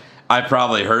feel like I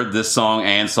probably heard this song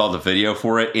and saw the video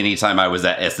for it anytime I was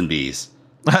at S&B's.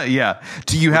 Yeah.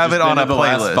 Do you have it on a the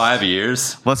playlist? Last 5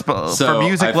 years. For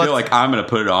music, I feel like I'm going to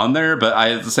put it on there, but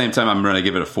at the same time, I'm going to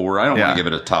give it a 4. I don't want to give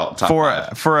it a top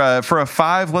 5. For a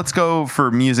 5, let's go for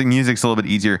music. Music's a little bit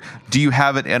easier. Do you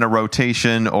have it in a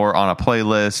rotation or on a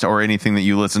playlist or anything that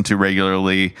you listen to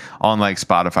regularly on like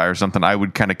Spotify or something? I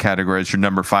would kind of categorize your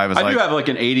number 5 as I do have like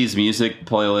an 80s music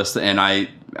playlist, and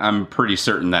I'm pretty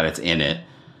certain that it's in it.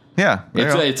 Yeah,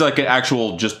 it's like an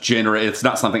actual just generate. It's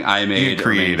not something I made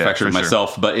or manufactured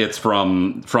myself, but it's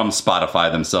from Spotify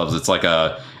themselves. It's like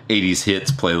a 80s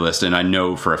hits playlist, and I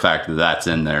know for a fact that that's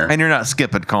in there. And you're not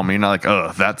skipping "Call Me." You're not like,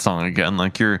 oh, that song again.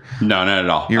 Like you're not at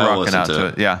all. You're rocking out to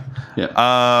it. Yeah.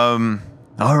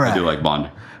 All right. I do like Bond.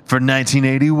 For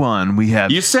 1981, we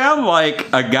have. You sound like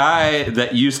a guy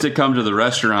that used to come to the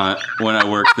restaurant when I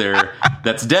worked there.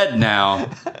 That's dead now.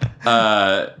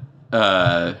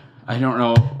 I don't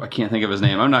know. I can't think of his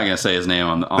name. I'm not going to say his name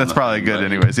on That's probably good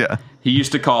anyways, yeah. He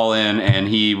used to call in, and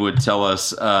he would tell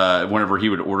us whenever he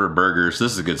would order burgers.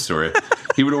 This is a good story.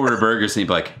 He would order burgers, and he'd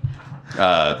be like,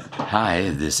 hi,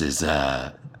 this is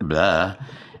blah,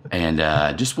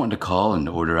 and just wanted to call and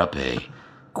order up a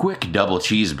quick double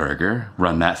cheeseburger,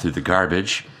 run that through the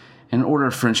garbage, and order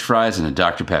french fries and a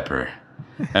Dr. Pepper.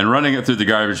 And running it through the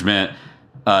garbage meant...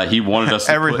 he wanted us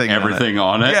to put everything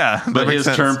on it. Yeah, but his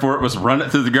term for it was run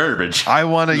it through the garbage. I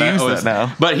want to use that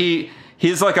now. But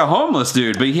he's like a homeless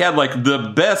dude, but he had like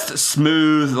the best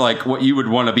smooth, like what you would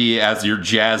want to be as your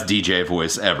jazz DJ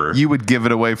voice ever. You would give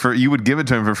it away you would give it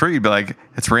to him for free. You'd be like,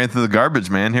 it's ran through the garbage,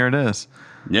 man. Here it is.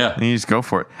 Yeah. And you just go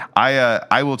for it.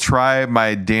 I will try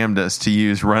my damnedest to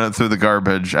use run it through the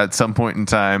garbage at some point in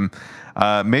time.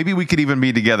 Maybe we could even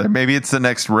be together. Maybe it's the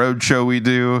next road show we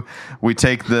do. We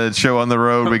take the show on the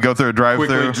road. We go through a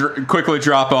drive-through. Quickly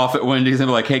drop off at Wendy's and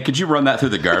be like, hey, could you run that through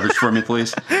the garbage for me,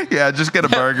 please? Yeah, just get a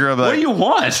burger. Of like, what do you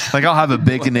want? Like, I'll have a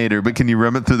Baconator, but can you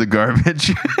run it through the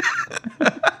garbage?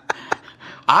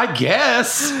 I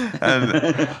guess.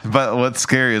 But what's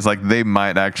scary is like they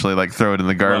might actually like throw it in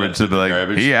the garbage to be like,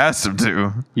 garbage. He asked him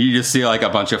to. You just see like a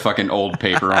bunch of fucking old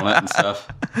paper on it and stuff.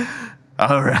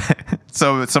 All right.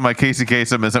 So my Casey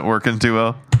Kasem isn't working too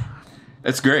well?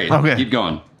 It's great. Okay. Keep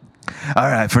going. All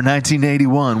right. For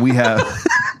 1981,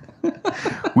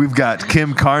 we've got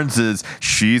Kim Carnes's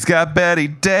 "She's Got Betty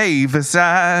Davis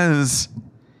Eyes."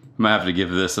 I'm going to have to give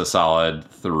this a solid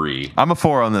 3. I'm a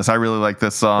 4 on this. I really like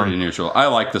this song. Pretty neutral. I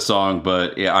like the song,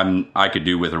 but yeah, I could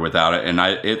do with or without it. And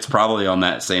it's probably on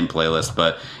that same playlist,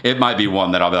 but it might be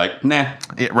one that I'll be like, nah.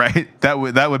 Right. That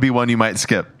would be one you might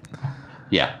skip.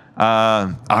 Yeah.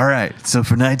 All right. So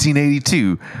for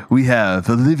 1982, we have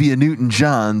Olivia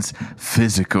Newton-John's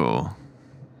 "Physical."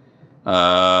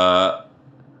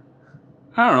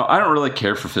 I don't know. I don't really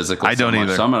care for Physical. I don't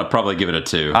either. So I'm gonna probably give it a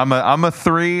 2. I'm a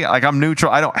 3. Like I'm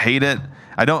neutral. I don't hate it.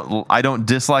 I don't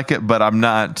dislike it, but I'm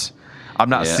not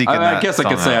seeking that. I guess I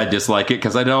could say I dislike it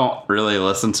because I don't really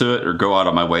listen to it or go out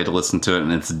of my way to listen to it,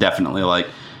 and it's definitely like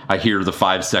I hear the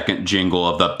 5-second jingle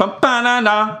of the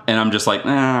ba-ba-na-na, and I'm just like,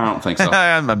 I don't think so.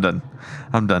 I'm done.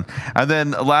 And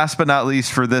then last but not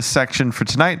least for this section for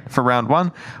tonight, for round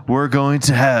one, we're going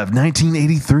to have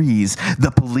 1983's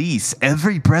The Police,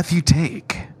 Every Breath You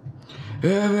Take.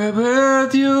 I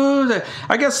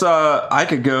guess I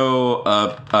could go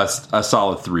a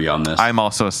solid 3 on this. I'm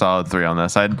also a solid 3 on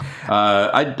this. I'm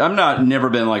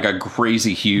never been like a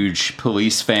crazy huge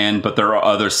Police fan, but there are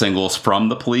other singles from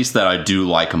the Police that I do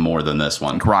like more than this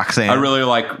one. Roxanne. I really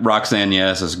like Roxanne.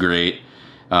 Yes, is great.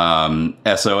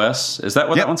 SOS, is that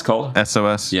what that one's called?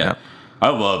 SOS. Yeah. I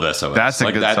love SOS. That's a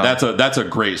like good song. That's a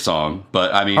great song.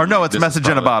 But I mean, or no, it's Message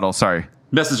in a Bottle. Sorry,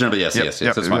 Message in a Bottle. Yes.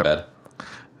 That's my bad.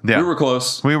 Yeah. We were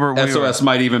close. We were. SOS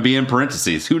might even be in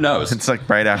parentheses. Who knows? It's like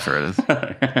right after it is.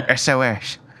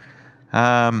 SOS.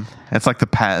 It's like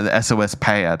the SOS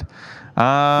pad.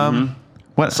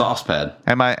 What sauce pad?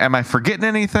 Am I forgetting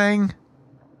anything?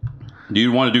 Do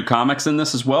you want to do comics in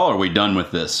this as well, or are we done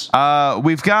with this?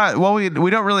 We've got, we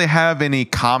don't really have any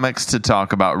comics to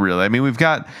talk about, really. I mean, we've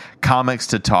got comics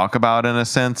to talk about in a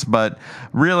sense, but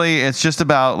really it's just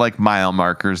about like mile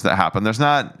markers that happen. There's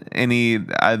not any,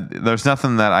 there's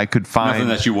nothing that I could find. Nothing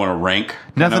that you want to rank?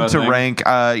 Nothing to rank.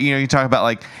 You talk about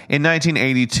like in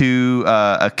 1982,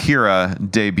 Akira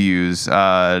debuts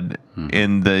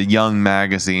in the Young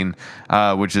magazine,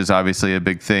 which is obviously a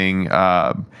big thing.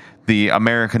 The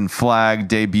American Flag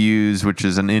debuts, which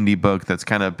is an indie book that's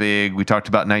kind of big. We talked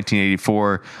about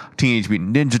 1984. Teenage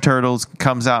Mutant Ninja Turtles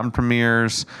comes out and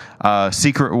premieres.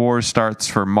 Secret Wars starts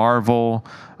for Marvel.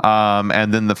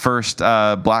 And then the first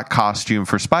black costume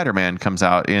for Spider-Man comes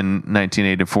out in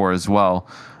 1984 as well.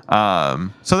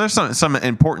 So there's some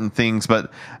important things,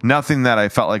 but nothing that I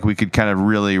felt like we could kind of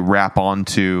really wrap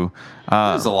onto.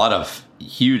 There's a lot of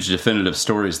huge definitive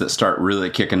stories that start really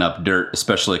kicking up dirt,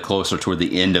 especially closer toward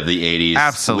the end of the 80s,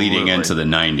 absolutely, leading into the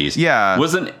 90s. Yeah.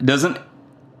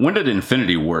 When did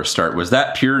Infinity War start? Was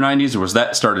that pure 90s, or was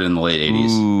that started in the late 80s?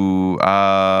 Ooh,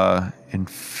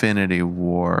 Infinity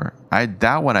War.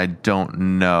 That one I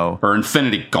don't know. Or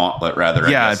Infinity Gauntlet, rather.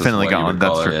 Yeah, Infinity Gauntlet.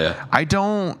 That's true. Yeah. I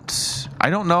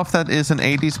don't know if that is an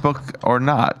 80s book or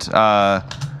not.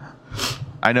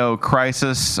 I know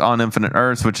Crisis on Infinite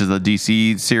Earths, which is a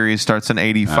DC series, starts in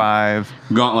 85.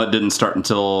 Gauntlet didn't start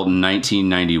until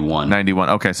 1991. 91.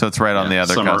 Okay, so it's right on the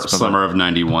other summer of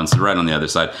 91, so right on the other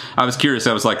side. I was curious.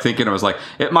 I was like thinking,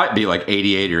 it might be like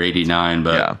 88 or 89,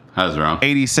 but yeah. I was wrong.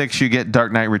 86, you get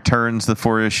Dark Knight Returns, the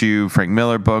 4-issue Frank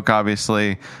Miller book,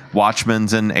 obviously.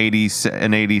 Watchmen's in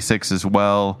 86 as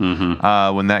well.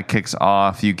 Mm-hmm. When that kicks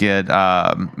off, you get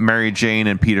Mary Jane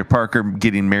and Peter Parker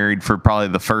getting married for probably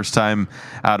the first time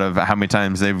out of how many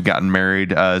times they've gotten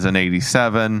married is in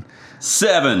 87.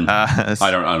 7. I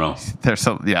don't know. There's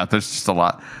just a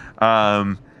lot.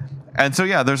 And so,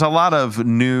 yeah, there's a lot of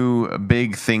new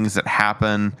big things that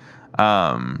happen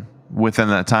within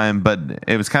that time, but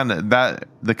it was kind of that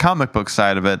the comic book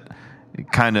side of it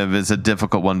kind of is a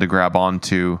difficult one to grab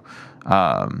onto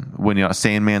when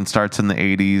Sandman starts in the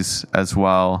 80s as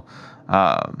well.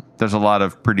 There's a lot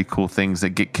of pretty cool things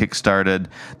that get kickstarted.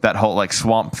 That whole like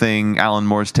Swamp Thing, Alan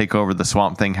Moore's take over the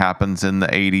Swamp Thing happens in the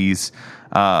 80s.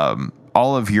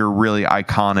 All of your really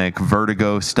iconic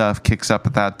Vertigo stuff kicks up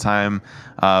at that time.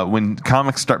 When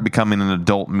comics start becoming an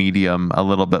adult medium a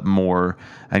little bit more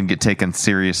and get taken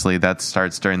seriously, that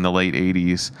starts during the late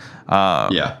 80s.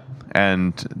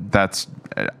 And that's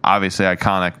obviously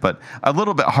iconic, but a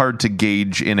little bit hard to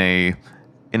gauge in a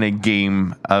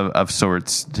game of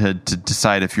sorts to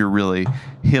decide if you're really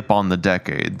hip on the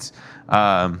decades.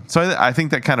 So I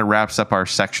think that kind of wraps up our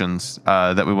sections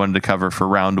that we wanted to cover for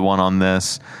round one on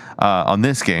this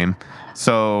game.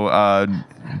 So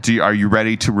are you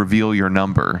ready to reveal your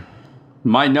number?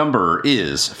 My number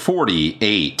is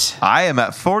 48. I am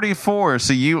at 44,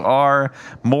 so you are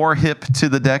more hip to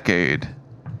the decade.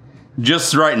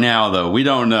 Just right now, though, we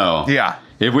don't know. Yeah.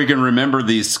 If we can remember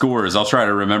these scores, I'll try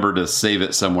to remember to save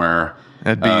it somewhere.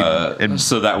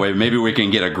 So that way, maybe we can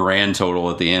get a grand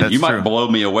total at the end. You might blow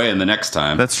me away in the next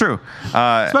time. That's true.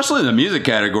 Especially in the music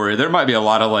category, there might be a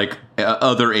lot of like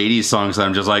other 80s songs that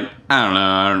I'm just like, I don't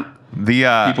know.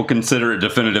 People consider it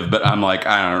definitive, but I'm like,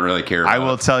 I don't really care about I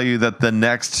will tell you that the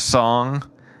next song,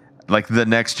 like the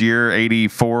next year,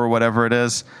 84 or whatever it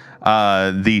is,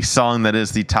 the song that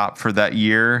is the top for that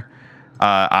year,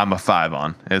 I'm a 5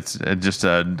 on. It's just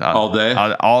all day.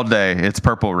 All day. It's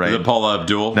Purple Rain. Is it Paula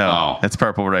Abdul? No, it's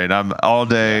Purple Rain. I'm all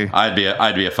day. I'd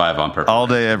be a 5 on Purple. All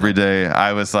day, every day.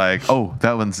 I was like, oh,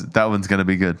 that one's gonna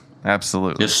be good.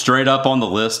 Absolutely. It's straight up on the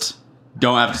list.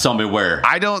 Don't have to tell me where.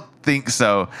 I don't think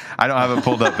so. I don't have it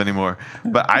pulled up anymore,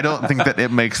 but I don't think that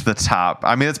it makes the top.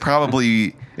 I mean, it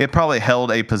probably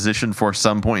held a position for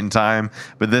some point in time,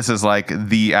 but this is like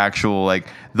the actual, like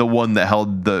the one that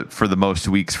held for the most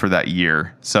weeks for that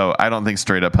year. So I don't think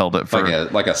Straight Up held it for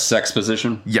like a sex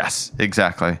position. Yes,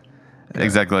 exactly. Okay.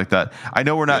 Exactly like that. I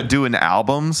know we're not doing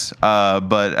albums,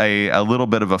 but a little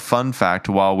bit of a fun fact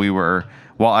while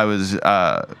I was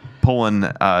pulling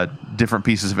different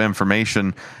pieces of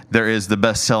information, there is the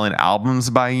best-selling albums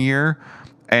by year,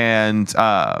 and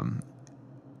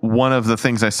one of the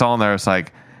things I saw in there was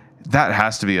like, that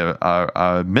has to be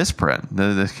a misprint.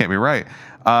 This can't be right.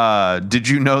 Did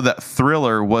you know that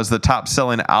Thriller was the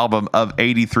top-selling album of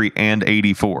 83 and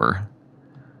 84?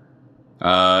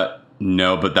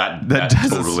 No, but that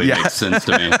totally makes sense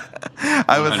to me.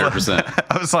 100%.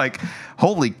 I was like,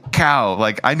 holy cow.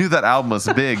 Like, I knew that album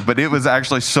was big, but it was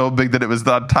actually so big that it was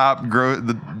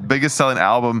the biggest selling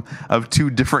album of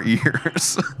 2 different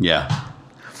years. Yeah.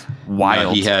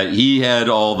 Wild. He had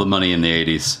all the money in the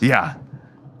 80s. Yeah.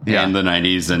 Yeah. And the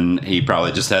 90s, and he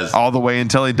probably just has all the way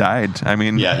until he died. I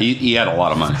mean, yeah, he had a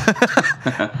lot of money.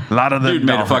 A lot of the dude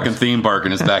made a fucking theme park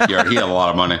in his backyard. He had a lot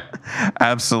of money.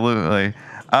 Absolutely.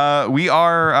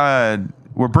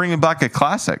 We're bringing back a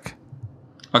classic.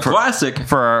 Classic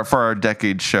for our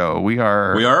decade show. We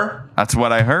are. That's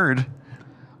what I heard.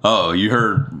 Oh, you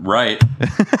heard right.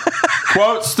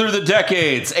 Quotes through the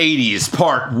decades, 80s,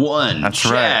 part 1. That's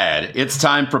Chad, right. It's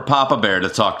time for Papa Bear to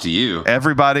talk to you.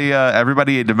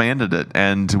 Everybody demanded it,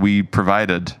 and we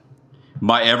provided.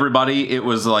 By everybody, it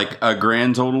was like a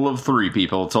grand total of 3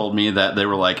 people told me that they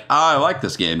were like, I like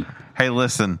this game. Hey,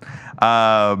 listen,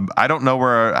 I don't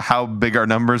know how big our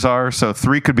numbers are, so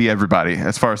 3 could be everybody,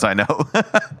 as far as I know.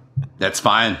 That's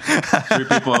fine. 3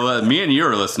 people, me and you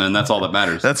are listening. That's all that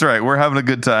matters. That's right. We're having a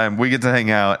good time. We get to hang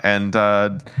out, and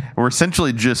we're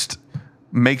essentially just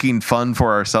making fun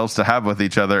for ourselves to have with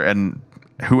each other, and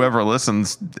whoever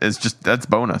listens that's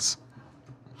bonus.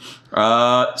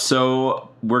 So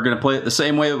we're going to play it the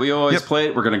same way that we always play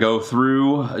it. We're going to go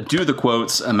through, do the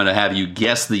quotes. I'm going to have you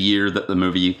guess the year that the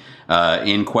movie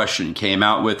in question came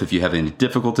out with. If you have any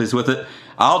difficulties with it,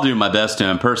 I'll do my best to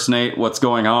impersonate what's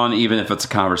going on, even if it's a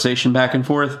conversation back and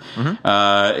forth.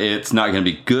 Mm-hmm. It's not going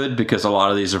to be good because a lot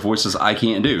of these are voices I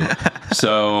can't do.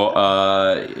 So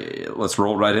let's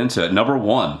roll right into it. Number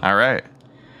 1. All right.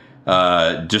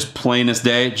 Just plain as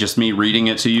day, just me reading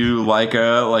it to you like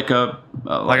a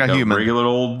human, regular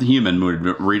old human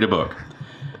would read a book.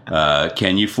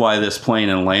 Can you fly this plane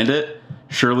and land it?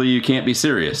 Surely you can't be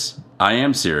serious. I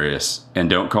am serious, and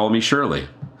don't call me Shirley.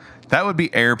 That would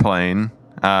be Airplane.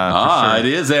 Sure. It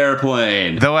is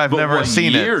Airplane. Though I've never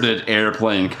seen it. What year did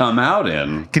Airplane come out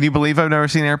in? Can you believe I've never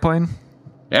seen Airplane?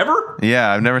 Ever?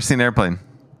 Yeah, I've never seen Airplane.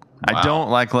 Wow. I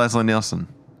don't like Leslie Nielsen.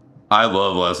 I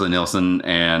love Leslie Nielsen,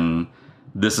 and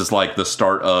this is like the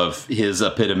start of his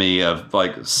epitome of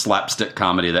like slapstick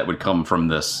comedy that would come from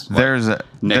this. Like, there's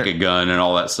Naked Gun and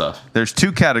all that stuff. There's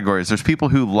 2 categories. There's people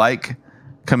who like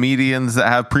comedians that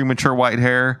have premature white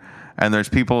hair, and there's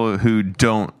people who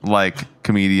don't like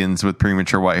comedians with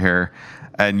premature white hair.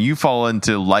 And you fall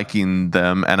into liking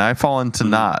them, and I fall into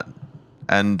not.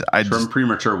 And from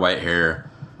premature white hair,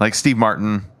 like Steve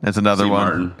Martin is another one.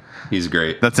 Martin. He's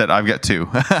great. That's it. I've got 2.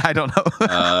 I don't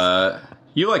know.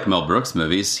 You like Mel Brooks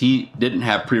movies. He didn't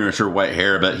have premature white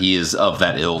hair, but he is of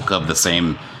that ilk, of the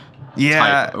same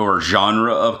type or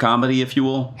genre of comedy, if you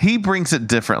will. He brings it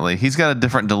differently. He's got a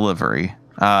different delivery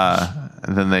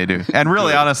than they do. And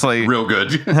really, honestly... Real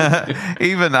good.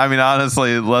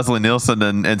 Honestly, Leslie Nielsen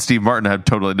and Steve Martin have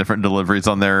totally different deliveries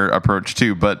on their approach,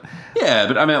 too. But yeah,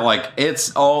 but I mean, like, it's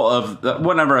all of...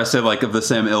 Whenever I say, like, of the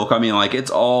same ilk, I mean, like,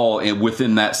 it's all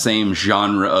within that same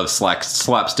genre of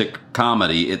slapstick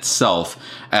comedy itself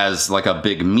as, like, a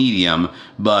big medium,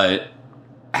 but...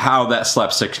 how that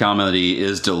slapstick comedy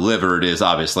is delivered is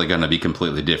obviously going to be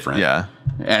completely different. Yeah.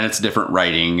 And it's different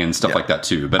writing and stuff like that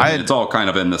too. But it's all kind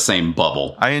of in the same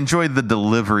bubble. I enjoyed the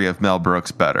delivery of Mel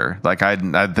Brooks better. Like I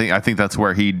think that's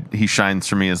where he shines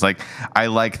for me, is like, I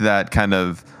like that kind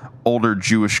of older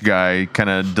Jewish guy kind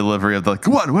of delivery of like,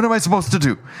 what am I supposed to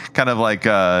do? Kind of like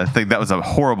I think that was a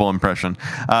horrible impression.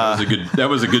 That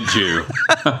was a good Jew.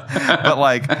 But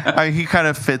like he kind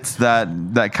of fits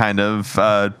that kind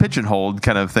of pigeonholed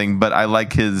kind of thing. But I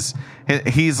like he's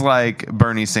like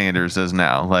Bernie Sanders is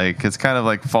now. Like it's kind of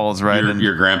like falls right in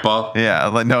your grandpa. Yeah,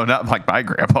 like no, not like my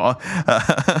grandpa.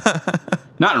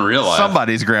 Not in real life.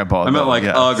 Somebody's grandpa. I meant like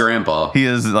a grandpa. He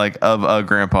is like of a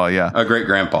grandpa, yeah. A great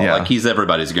grandpa. Yeah. Like he's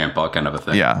everybody's grandpa kind of a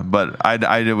thing. Yeah, but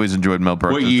I always enjoyed Mel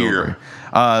Brooks. What year?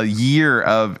 year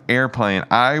of Airplane.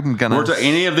 I'm gonna.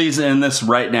 Any of these in this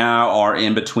right now are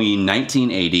in between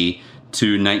 1980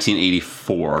 to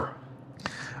 1984.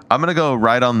 I'm gonna go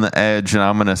right on the edge, and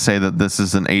I'm gonna say that this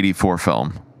is an 84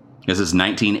 film. This is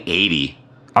 1980.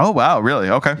 Oh wow, really?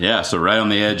 Okay. Yeah, so right on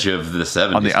the edge of the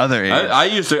 70s. On the other edge.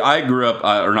 I grew up,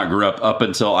 or not grew up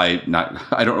until I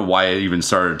don't know why I even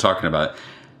started talking about it.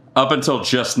 Up until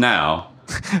just now,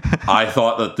 I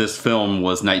thought that this film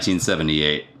was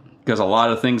 1978 because a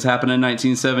lot of things happened in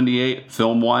 1978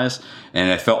 film wise, and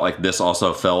I felt like this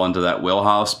also fell into that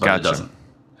wheelhouse, but it doesn't.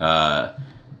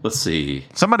 Let's see.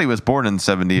 Somebody was born in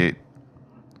 78.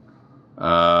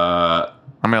 I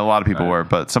mean, a lot of people were,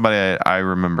 but somebody I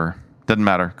remember. Doesn't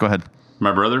matter. Go ahead.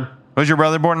 My brother? Was your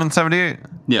brother born in 78?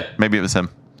 Yeah. Maybe it was him.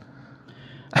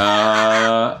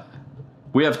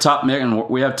 We have top men.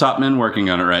 We have top men working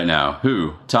on it right now.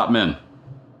 Who? Top men.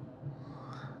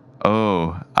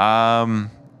 Oh,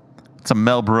 it's a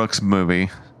Mel Brooks movie.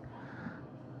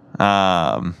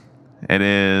 It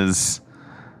is.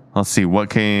 Let's see what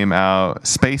came out.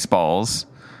 Spaceballs.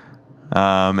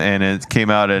 And it came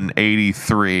out in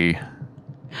 83.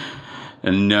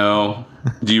 And no.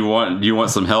 Do you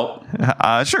want some help?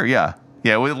 Sure. Yeah.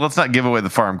 Let's not give away the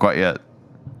farm quite yet.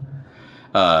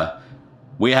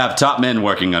 We have top men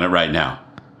working on it right now.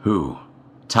 Who?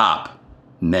 Top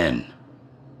men.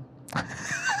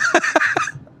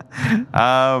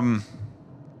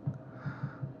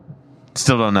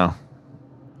 Still don't know.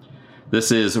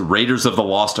 This is Raiders of the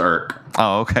Lost Ark.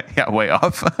 Oh, okay. Yeah, way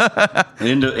off.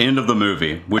 End of the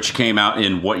movie, which came out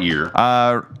in what year?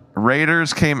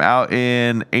 Raiders came out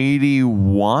in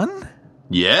 81?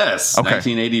 Yes, okay.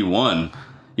 1981.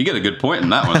 You get a good point in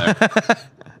that one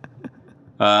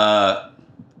there.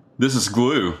 This is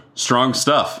Glue. Strong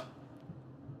stuff.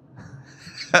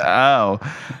 Oh,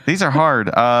 these are hard.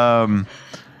 The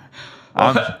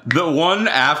one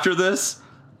after this,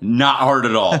 not hard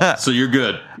at all. So you're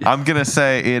good. I'm going to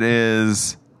say it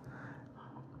is...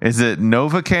 Is it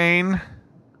Novocaine?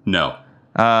 No.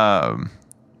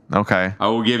 Okay. I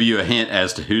will give you a hint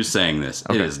as to who's saying this.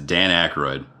 Okay. It is Dan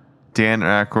Aykroyd. Dan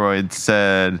Aykroyd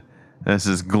said this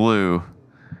is Glue.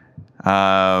 It's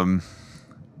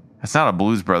not a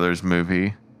Blues Brothers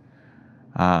movie.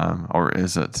 Or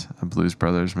is it a Blues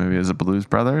Brothers movie? Is it Blues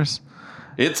Brothers?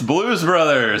 It's Blues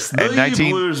Brothers. The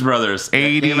Blues Brothers.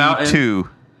 82.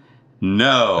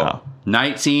 No.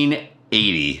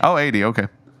 1980. Oh, 80. Okay.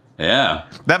 Yeah.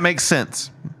 That makes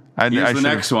sense. Here's the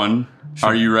next one.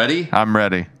 Are you ready? I'm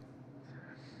ready.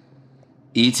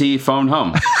 E.T. Phone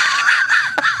Home.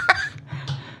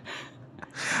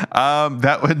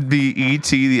 That would be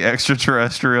E.T. the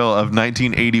Extraterrestrial of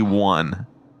 1981.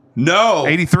 No.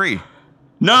 83.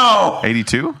 No.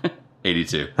 82?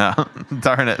 82. Oh,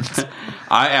 darn it.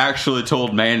 I actually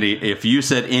told Mandy if you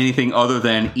said anything other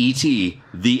than E.T.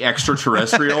 the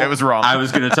Extraterrestrial, it was wrong. I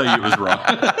was going to tell you it was wrong.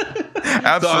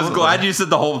 Absolutely. So I was glad you said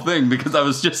the whole thing because I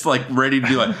was just like ready to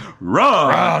be like,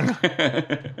 wrong.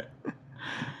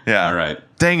 Yeah. All right.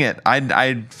 Dang it.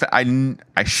 I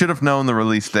should have known the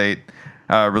release date,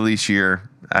 release year.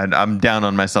 And I'm down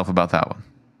on myself about that one.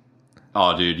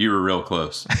 Oh, dude, you were real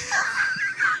close.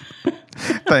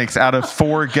 Thanks. Out of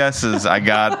 4 guesses, I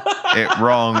got it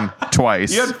wrong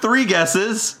twice. You had 3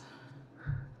 guesses.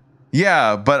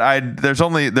 Yeah, but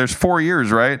there's 4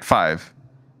 years, right? 5.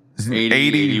 80,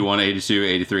 81, 82,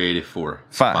 83, 84.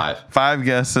 5. 5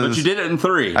 guesses. But you did it in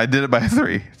 3. I did it by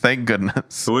 3. Thank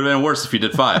goodness. It would have been worse if you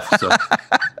did 5. So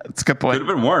that's a good point. Could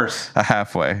have been worse. A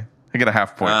halfway. I get a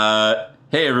half point.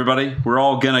 Hey, everybody. We're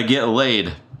all going to get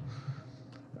laid.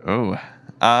 Oh.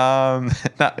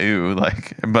 Not ooh,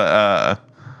 like, but,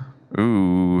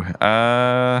 ooh.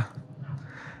 A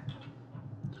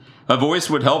voice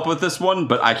would help with this one,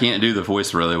 but I can't do the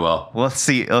voice really well. Let's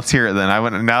see. Let's hear it then.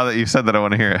 Now that you said that, I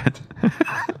want to hear it.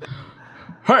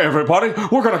 Hey, everybody,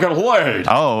 we're gonna get laid.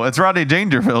 Oh, it's Rodney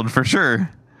Dangerfield for sure.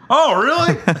 Oh,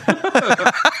 really?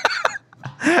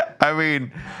 I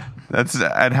mean,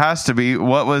 it has to be.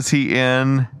 What was he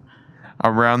in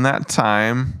around that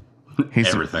time?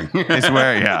 Everything. He's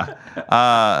wearing,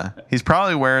 yeah. He's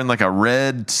probably wearing like a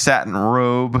red satin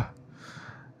robe,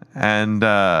 and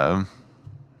I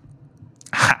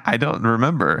don't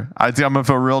remember. I think I'm gonna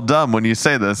feel real dumb when you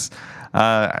say this, but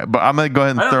I'm gonna go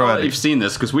ahead and I don't throw know it. That you've seen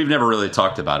this because we've never really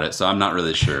talked about it, so I'm not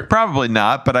really sure. Probably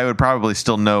not, but I would probably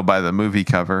still know by the movie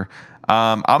cover.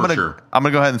 I'm gonna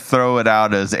go ahead and throw it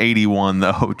out as 81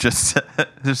 though, just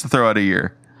to throw out a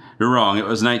year. You're wrong. It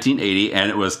was 1980,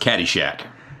 and it was Caddyshack.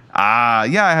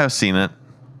 Yeah, I have seen it.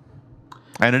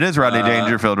 And it is Rodney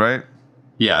Dangerfield, right?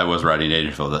 Yeah, it was Rodney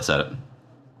Dangerfield that said it.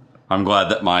 I'm glad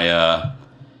that my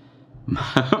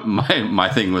my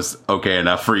thing was okay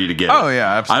enough for you to get it. Oh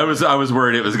yeah, absolutely. I was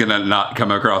worried it was gonna not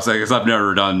come across because I've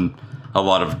never done a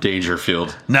lot of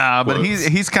Dangerfield. Nah, but quotes.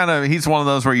 he's one of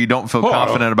those where you don't feel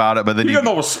confident about it, but then you get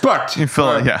no respect. You feel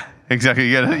like, yeah, exactly.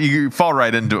 You fall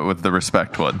right into it with the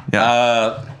respect one.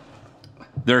 Yeah,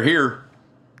 they're here.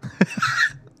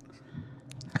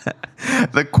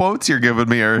 The quotes you're giving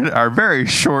me are very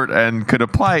short and could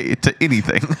apply to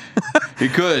anything.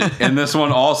 It could, and this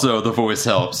one also the voice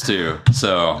helps too.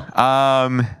 So,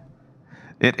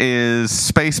 it is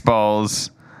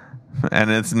Spaceballs, and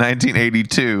it's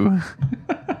 1982.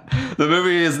 The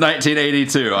movie is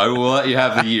 1982. I will let you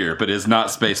have the year, but it's not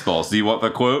Spaceballs. Do you want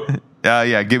the quote?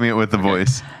 Yeah, give me it with the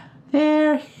voice.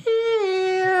 They're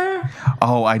here.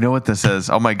 Oh, I know what this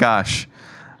is. Oh my gosh.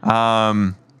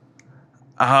 I'm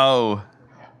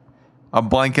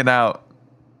blanking out.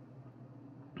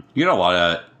 You got a lot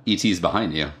of ETs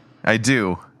behind you. I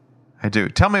do.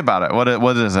 Tell me about it.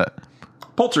 What is it?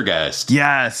 Poltergeist.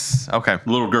 Yes. Okay.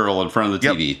 Little girl in front of the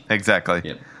Yep, TV. exactly.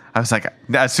 Yep. I was like,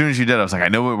 as soon as you did, I was like, I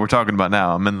know what we're talking about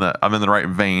now. I'm in the right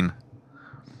vein.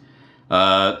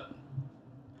 No,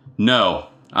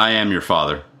 I am your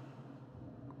father.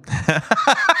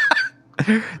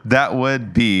 That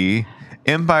would be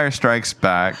Empire Strikes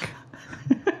Back.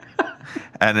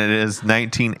 And it is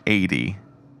 1980.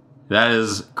 That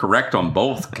is correct on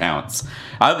both counts.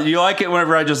 You like it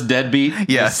whenever I just deadbeat?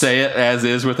 Yes. Just say it as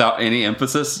is without any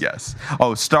emphasis? Yes.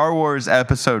 Oh, Star Wars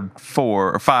Episode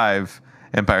 4 or 5,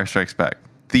 Empire Strikes Back.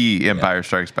 The Empire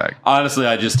Strikes Back. Honestly,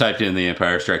 I just typed in The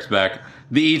Empire Strikes Back.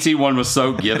 The ET one was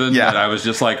so given that I was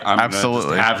just like, I'm going to just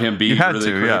have him be really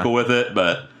critical with it.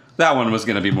 But that one was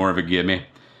going to be more of a gimme.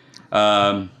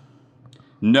 No,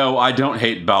 I don't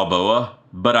hate Balboa.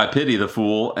 But I pity the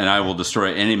fool, and I will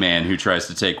destroy any man who tries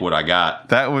to take what I got.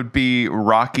 That would be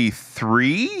Rocky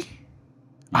 3?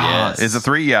 Yes. Is it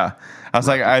 3? Yeah. I was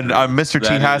like, Mr.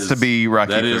 T has to be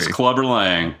Rocky 3. That is Clubber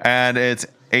Lang. And it's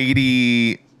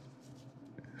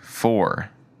 84.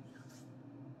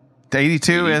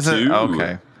 82, is it?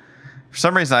 Okay. For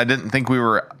some reason, I didn't think we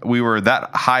were that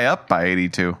high up by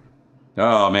 82.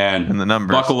 Oh, man. In the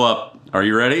numbers. Buckle up. Are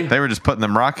you ready? They were just putting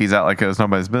them Rockies out like it was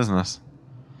nobody's business.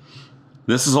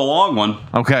 This is a long one.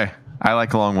 Okay. I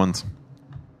like long ones.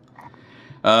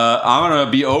 I'm going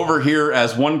to be over here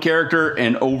as one character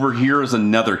and over here as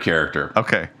another character.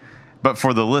 Okay. But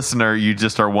for the listener, you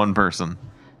just are one person.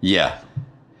 Yeah.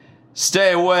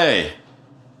 Stay away.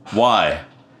 Why?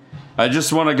 I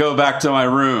just want to go back to my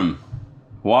room.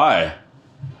 Why?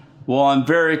 Well, I'm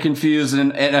very confused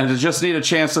and I just need a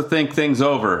chance to think things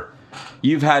over.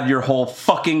 You've had your whole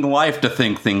fucking life to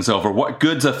think things over. What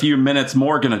good's a few minutes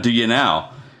more gonna do you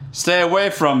now? Stay away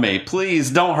from me.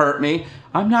 Please don't hurt me.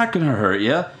 I'm not gonna hurt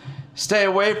you. Stay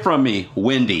away from me,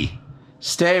 Wendy.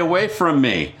 Stay away from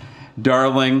me.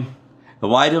 Darling, the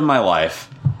light of my life.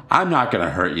 I'm not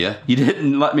gonna hurt you. You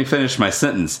didn't let me finish my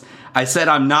sentence. I said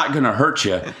I'm not gonna hurt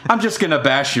you. I'm just gonna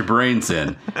bash your brains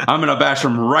in. I'm gonna bash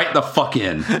them right the fuck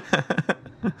in.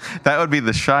 That would be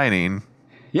The Shining.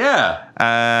 Yeah.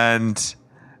 And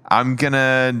I'm going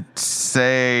to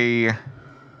say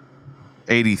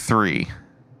 83.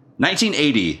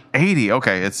 1980. 80.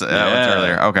 Okay. It's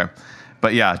earlier. Okay.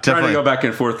 But yeah, definitely. Trying to go back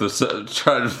and forth with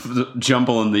trying to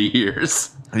jumble in the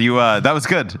years. You that was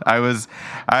good.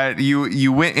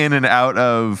 You went in and out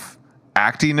of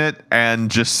acting it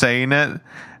and just saying it.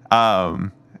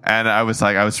 And I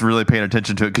was really paying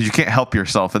attention to it because you can't help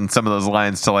yourself in some of those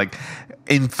lines to like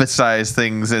emphasize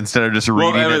things instead of just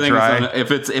reading it dry.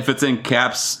 If it's in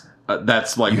caps,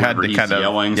 that's like whenever he's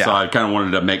yelling. Yeah. So I kind of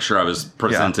wanted to make sure I was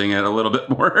presenting it a little bit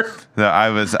more.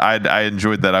 I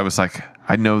enjoyed that. I was like,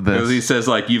 I know this. Because he says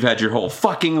like, you've had your whole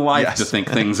fucking life to think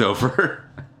things over.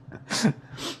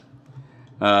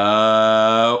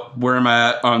 Where am I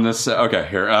at on this? Okay,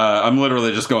 here. I'm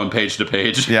literally just going page to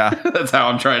page. Yeah. That's how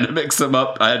I'm trying to mix them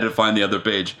up. I had to find the other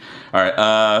page. All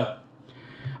right.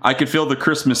 I could feel the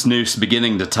Christmas noose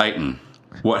beginning to tighten.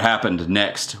 What happened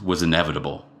next was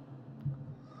inevitable.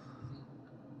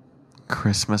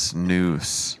 Christmas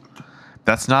noose.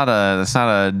 That's not a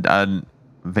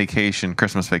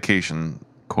Christmas vacation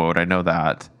quote. I know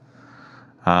that.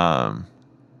 And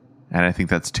I think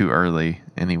that's too early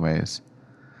anyways.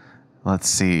 Let's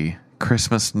see.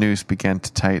 Christmas noose began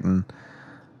to tighten.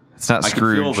 It's not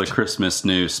Scrooge. I could feel the Christmas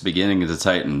noose beginning to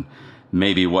tighten.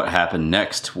 Maybe what happened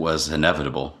next was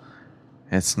inevitable.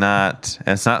 It's not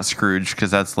Scrooge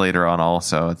because that's later on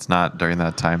also. It's not during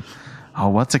that time. Oh,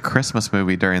 what's a Christmas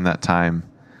movie during that time?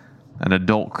 An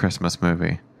adult Christmas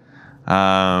movie.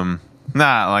 Not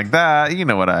like that. You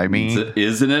know what I mean.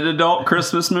 Is it an adult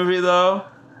Christmas movie though?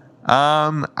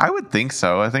 I would think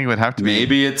so. I think it would have to be.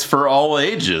 Maybe it's for all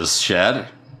ages, Shad.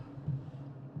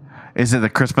 Is it A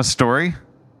Christmas Story?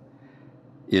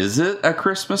 Is it A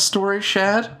Christmas Story,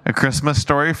 Shad? A Christmas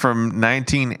Story from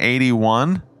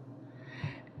 1981?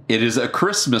 It is A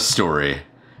Christmas Story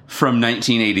from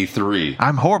 1983.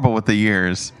 I'm horrible with the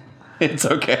years. It's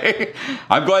okay.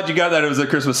 I'm glad you got that. It was A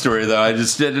Christmas Story, though. I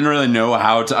just didn't really know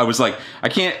how to. I was like,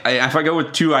 if I go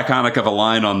with too iconic of a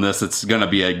line on this, it's going to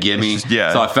be a gimme.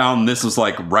 Yeah. So I found this was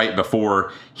like right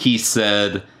before he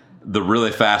said the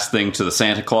really fast thing to the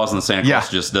Santa Claus, and the Santa Claus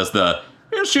just does the,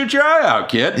 "You'll shoot your eye out,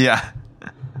 kid." Yeah.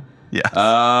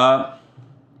 Yeah.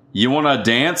 You want to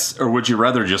dance, or would you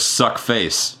rather just suck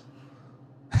face?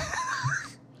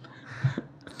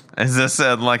 Is this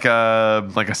like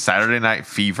a Saturday Night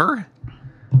Fever?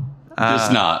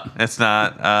 It's not. It's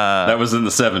not. That was in the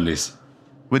 70s.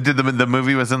 Did the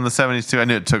movie was in the 70s too? I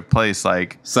knew it took place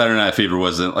like Saturday Night Fever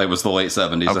wasn't. It was the late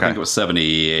 70s. Okay. I think it was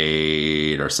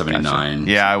 78 or 79.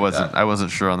 Yeah, I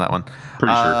wasn't sure on that one.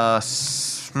 Pretty sure.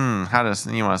 How does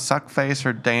you want to suck face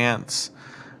or dance?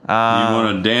 You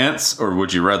want to dance, or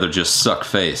would you rather just suck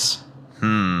face? Let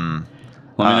me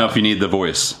know if you need the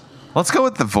voice. Let's go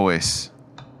with the voice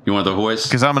You want the voice?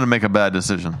 because I'm going to make a bad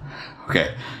decision.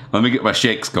 Okay. Let me get my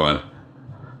shakes going.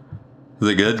 Is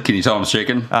it good? Can you tell I'm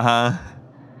shaking? Uh huh.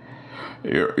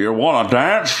 You want to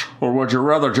dance, or would you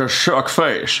rather just suck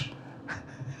face?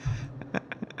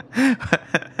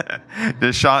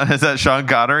 Is that Sean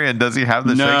Connery, and does he have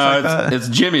the shakes like that? it's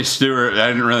Jimmy Stewart. I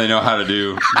didn't really know how to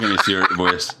do Jimmy Stewart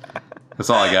voice. That's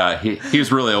all I got. He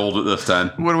was really old at this time.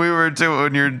 When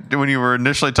you were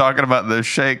initially talking about the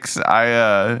shakes,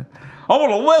 I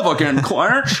want to live again,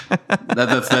 Clarence.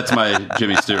 That's my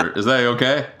Jimmy Stewart. Is that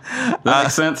okay? Does that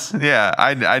make sense? Yeah,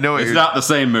 I know It's not the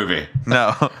same movie.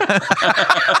 No.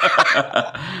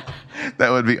 That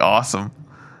would be awesome.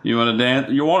 You want to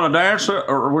dance? You want to dance,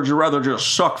 or would you rather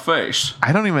just suck face?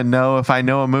 I don't even know if I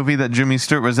know a movie that Jimmy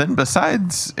Stewart was in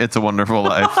besides It's a Wonderful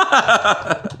Life.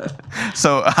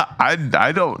 So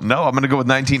I don't know. I'm going to go with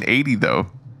 1980 though.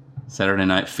 Saturday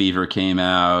Night Fever came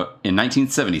out in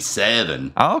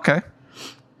 1977. Oh, okay.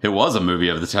 It was a movie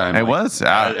of the time. It was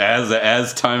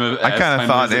as time of. I kind of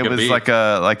thought it was like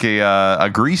a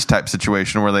Grease type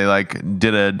situation where they like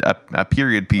did a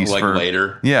period piece like for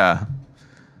later. Yeah,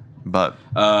 but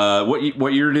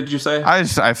what year did you say? I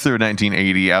threw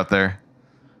 1980 out there.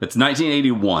 It's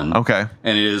 1981. Okay,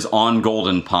 and it is on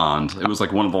Golden Pond. It was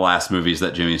like one of the last movies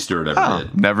that Jimmy Stewart ever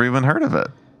did. Never even heard of it.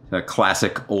 A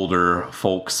classic older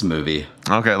folks movie.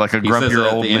 Okay, like a grumpier old man. He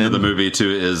says at the end of the movie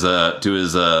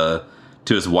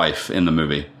to his wife in the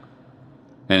movie,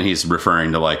 and he's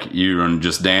referring to like, you want to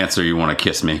just dance or you want to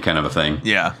kiss me, kind of a thing.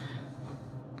 Yeah,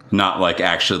 not like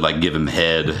actually like give him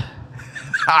head.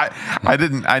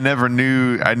 I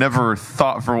never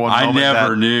thought for one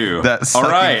moment that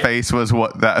sucking face was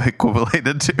what that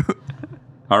equated to.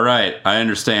 All right, I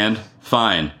understand.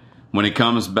 Fine. When he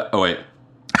comes back, oh wait,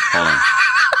 hold on.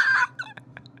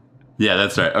 Yeah,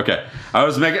 that's right. Okay,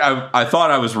 I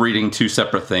thought I was reading two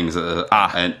separate things,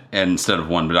 and instead of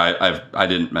one, but I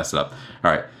didn't mess it up.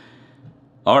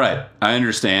 All right. I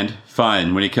understand.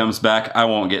 Fine. When he comes back, I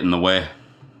won't get in the way.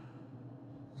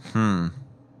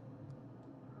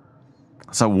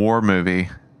 It's a war movie.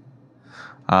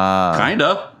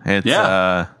 Kinda. It's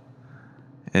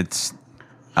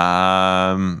there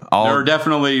are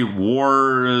definitely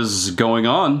wars going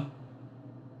on.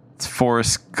 It's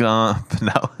Forrest Gump.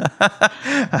 No.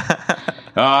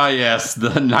 Yes, the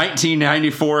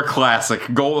 1994 classic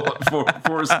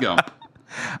Forrest Gump.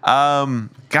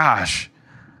 Gosh,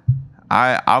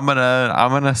 I'm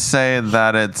gonna say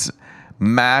that it's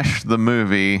MASH the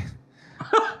movie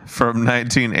from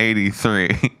 1983.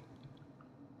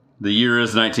 The year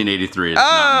is 1983. It's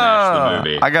not MASH the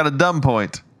movie. I got a dumb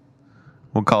point.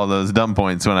 We'll call those dumb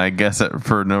points when I guess it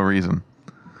for no reason.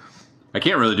 I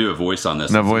can't really do a voice on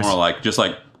this. No it's voice. More like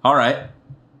all right,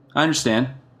 I understand.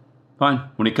 Fine.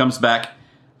 When he comes back,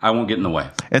 I won't get in the way.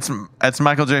 It's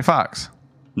Michael J. Fox.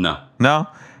 No.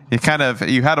 You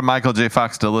had a Michael J.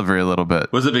 Fox delivery a little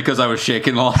bit. Was it because I was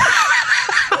shaking a lot?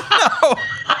 No.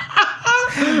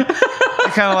 You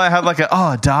kind of like had like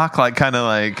Doc, like kind of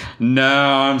like. No,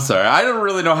 I'm sorry. I don't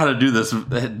really know how to do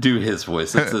his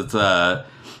voice.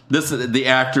 The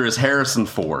actor is Harrison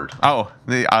Ford. Oh,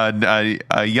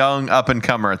 a young up and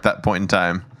comer at that point in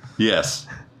time. Yes,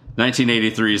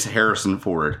 1983's Harrison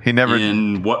Ford. He never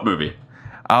in what movie?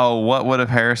 Oh, what would have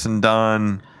Harrison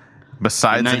done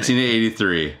besides in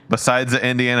 1983? Besides the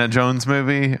Indiana Jones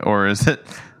movie, or is it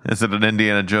an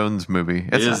Indiana Jones movie?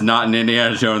 It is not an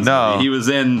Indiana Jones movie. He was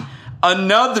in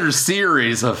another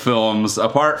series of films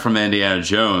apart from Indiana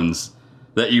Jones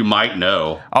that you might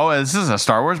know. Oh, this is a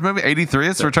Star Wars movie? 83?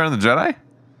 It's Return of the Jedi?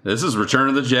 This is Return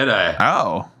of the Jedi.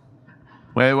 Oh.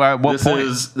 Wait, what point?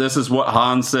 This is what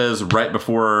Han says right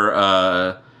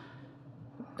before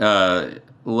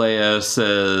Leia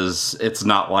says it's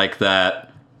not like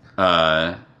that.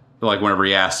 Like whenever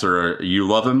he asks her, you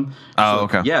love him? Oh,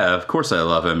 like, okay. Yeah, of course I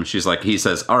love him. She's like, he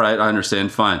says, all right, I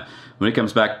understand, fine. When he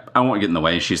comes back, I won't get in the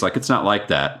way. She's like, it's not like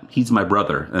that. He's my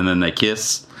brother. And then they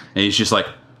kiss, and he's just like,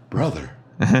 brother.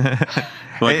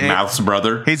 Like mouth's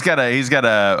brother. He's got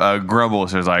a grumble.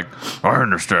 So he's like, I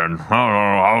understand.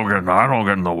 I don't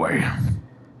get in the way.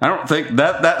 I don't think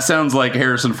that sounds like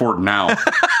Harrison Ford now.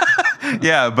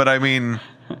 Yeah, but I mean,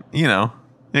 you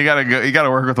gotta go. You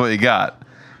gotta work with what you got.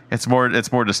 It's more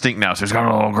distinct now. So he's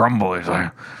got a little grumble. He's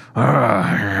like,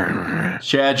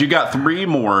 Chad, you got 3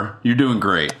 more. You're doing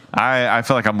great. I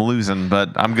feel like I'm losing,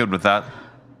 but I'm good with that.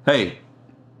 Hey,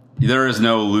 there is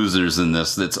no losers in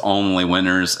this. It's only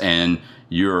winners, and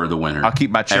you're the winner. I'll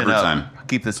keep my chin every up. time. I'll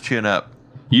keep this chin up.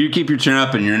 You keep your chin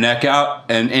up and your neck out,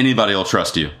 and anybody will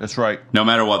trust you. That's right. No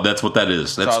matter what. That's what that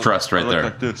is. That's trust right there.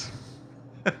 Like this.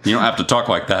 You don't have to talk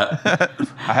like that.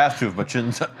 I have to if my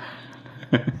chin's up.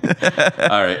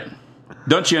 All right.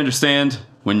 Don't you understand?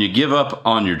 When you give up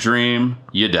on your dream,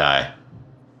 you die.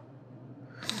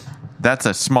 That's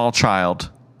a small child.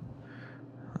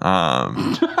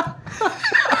 That's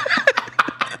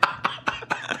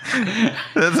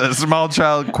a small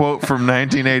child quote from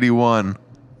 1981.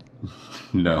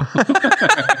 No.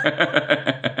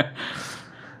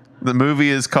 The movie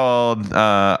is called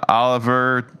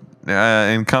Oliver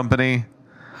and Company.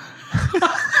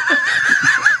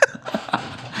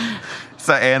 It's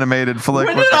an animated flick.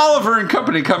 When did Oliver and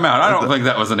Company come out? I don't think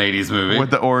that was an 80s movie. With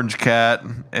the orange cat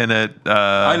in it.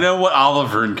 I know what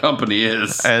Oliver and Company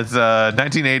is. It's a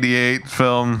 1988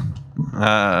 film.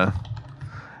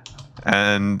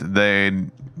 And they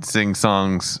sing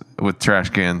songs with trash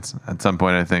cans at some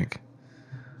point, I think.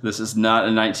 This is not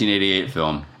a 1988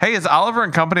 film. Hey, is Oliver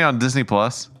and Company on Disney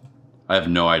Plus? I have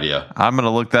no idea. I'm going to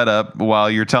look that up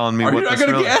while you're telling me Are what you not this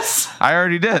going to really... guess? I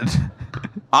already did.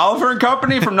 Oliver and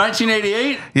Company from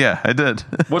 1988? Yeah, I did.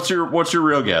 What's your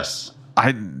real guess?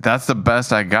 That's the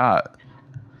best I got.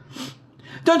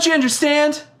 Don't you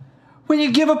understand? When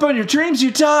you give up on your dreams,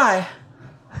 you die.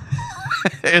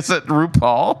 Is it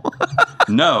RuPaul?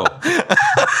 No.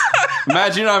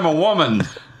 Imagine I'm a woman.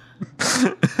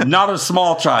 Not a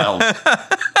small child.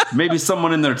 Maybe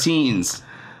someone in their teens.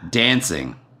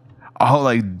 Dancing. Oh,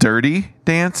 like Dirty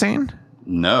Dancing?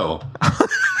 No.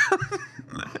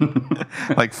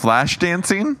 Like Flash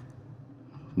Dancing?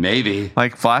 Maybe.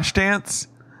 Like Flash Dance?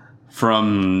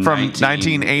 From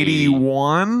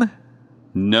 1981?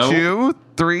 No. 2,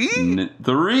 3? 3.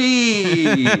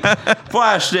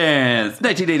 Flashdance,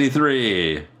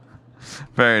 1983.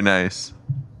 Very nice.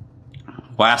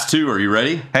 Last 2, are you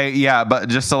ready? Hey, yeah, but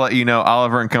just to let you know,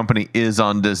 Oliver and Company is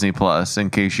on Disney Plus in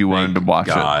case you wanted to watch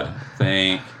it.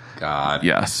 Thank God.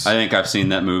 Yes. I think I've seen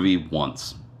that movie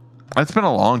once. It's been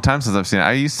a long time since I've seen it.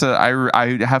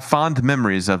 I have fond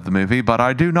memories of the movie, but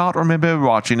I do not remember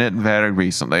watching it very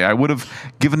recently. I would have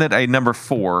given it a number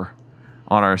 4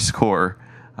 on our score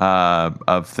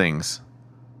of things.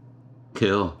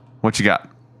 Kill. What you got?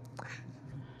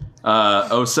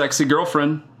 Oh, Sexy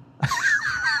Girlfriend.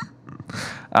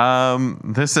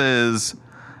 This is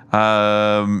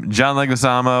John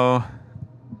Leguizamo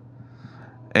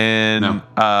and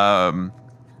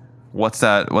what's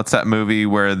that movie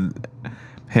where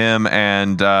him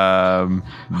and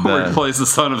where he plays the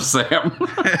son of Sam.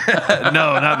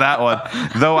 No, not that one.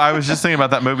 Though I was just thinking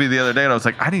about that movie the other day and I was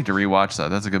like, I need to rewatch that.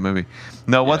 That's a good movie.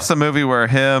 No, what's the movie where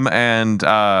him and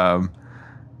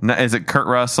is it Kurt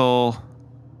Russell?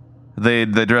 They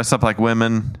dress up like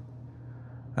women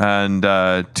and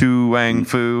Tu Wang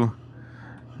Fu.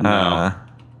 No.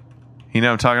 You know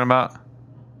what I'm talking about?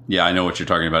 Yeah, I know what you're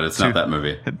talking about. It's not that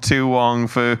movie. Tu Wong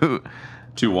Fu.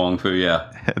 Tu Wong Fu, yeah.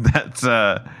 That's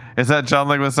is that John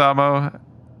Leguizamo?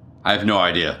 I have no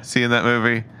idea. See in that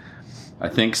movie? I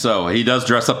think so. He does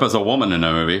dress up as a woman in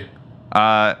a movie.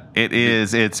 It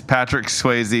is. It's Patrick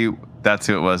Swayze. That's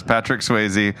who it was. Patrick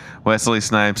Swayze, Wesley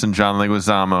Snipes, and John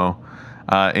Leguizamo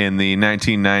in the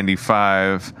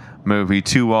 1995 movie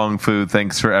Tu Wong Fu.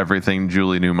 Thanks for everything,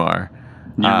 Julie Newmar.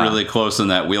 You're really close in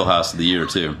that wheelhouse of the year,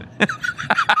 too.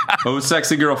 Oh,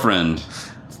 Sexy Girlfriend.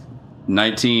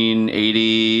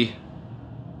 1980.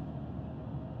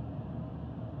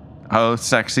 Oh,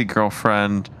 Sexy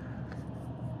Girlfriend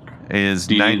is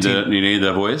Do you need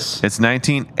the voice? It's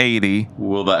 1980.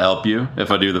 Will that help you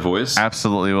if I do the voice?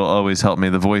 Absolutely will always help me.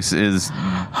 The voice is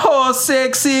Oh,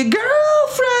 Sexy Girlfriend.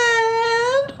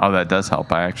 Oh, that does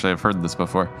help. I actually have heard this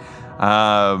before.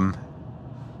 I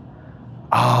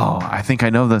think I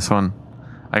know this one.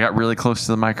 I got really close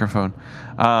to the microphone.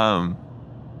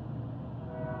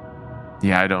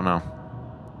 Yeah, I don't know.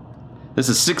 This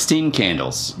is 16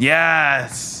 Candles.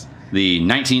 Yes. The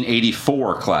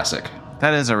 1984 classic.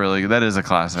 That is a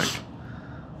classic.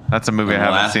 That's a movie I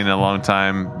haven't seen in a long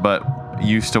time, but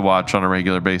used to watch on a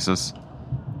regular basis.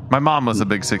 My mom was a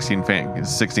big 16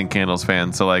 Candles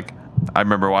fan, so like I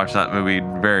remember watching that movie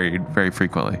very, very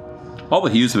frequently. All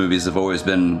the Hughes movies have always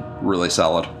been really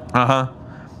solid.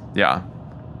 Yeah.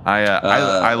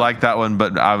 I like that one,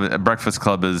 but Breakfast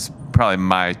Club is probably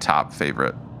my top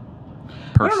favorite.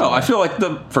 I don't know. I feel like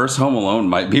the first Home Alone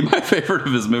might be my favorite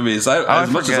of his movies.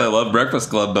 As much as I love Breakfast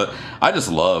Club, but I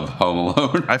just love Home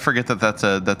Alone. I forget that's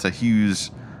a Hughes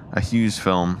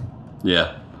film.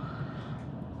 Yeah.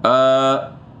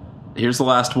 Here's the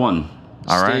last one.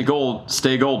 All right.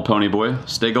 Stay gold, Pony Boy.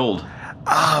 Stay gold.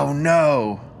 Oh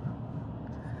no.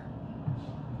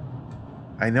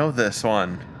 I know this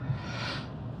one.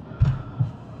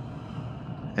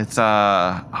 It's oh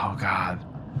god.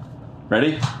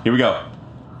 Ready? Here we go.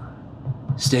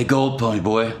 Stay gold, Pony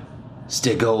Boy.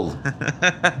 Stay gold.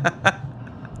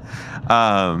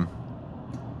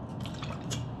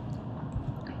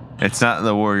 It's not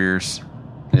The Warriors.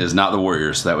 It is not The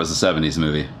Warriors. That was a 70s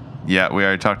movie. Yeah, we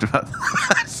already talked about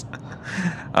this.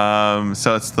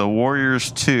 So it's The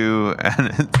Warriors 2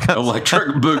 and it's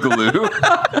Electric Boogaloo.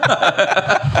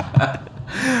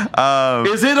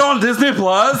 Is it on Disney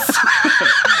Plus?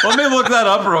 Let me look that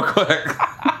up real quick.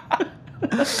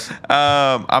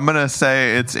 I'm gonna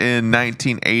say it's in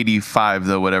 1985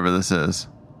 though, whatever this is.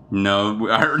 No,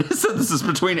 I already said this is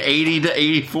between 80 to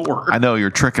 84. I know you're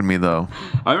tricking me though.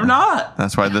 I'm not.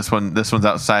 That's why this one's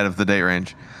outside of the date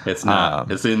range. It's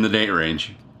not. It's in the date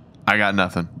range. I got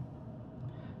nothing.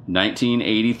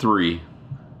 1983.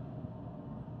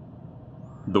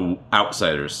 The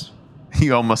Outsiders.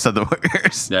 You almost said The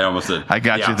Warriors. Yeah, I almost did. I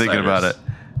got you thinking about it.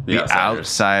 The Outsiders.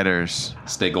 Outsiders.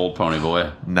 Stay gold, Pony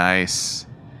Boy. Nice.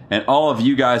 And all of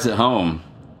you guys at home,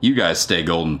 you guys stay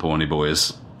golden, Pony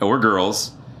Boys. Or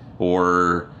girls.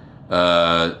 Or,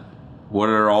 what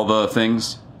are all the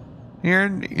things? You're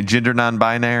gender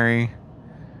non-binary.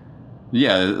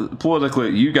 Yeah, politically,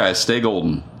 you guys stay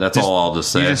golden. That's all I'll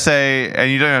just say. You just say, and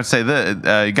you don't have to say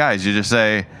that, guys, you just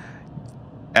say,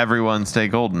 everyone stay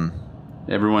golden.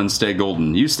 Everyone stay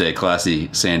golden. You stay classy,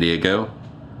 San Diego.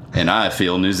 And I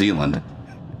feel New Zealand.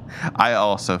 I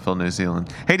also feel New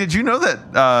Zealand. Hey, did you know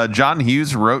that John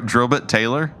Hughes wrote Drobit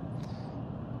Taylor?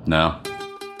 No.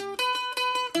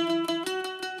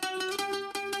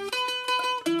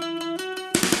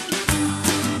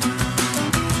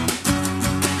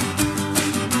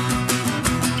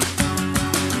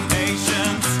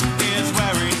 Patience is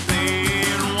wearing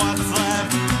thin. What's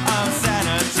left of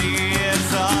sanity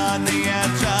is on the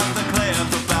edge of the cliff,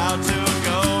 about to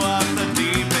go up the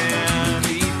deep end.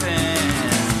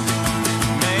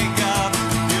 Make up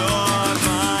your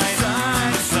mind,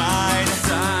 side to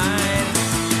side.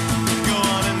 Go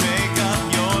on and make up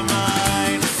your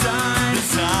mind, side to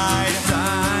side.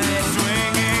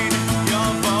 Swinging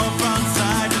your bow from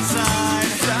side to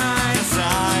side, side to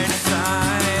side.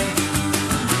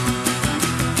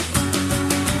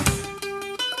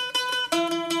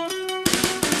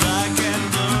 Black and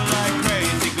blue like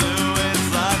crazy glue, it's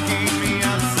locking me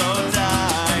up so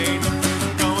tight.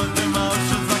 Going through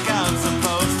motions like I'm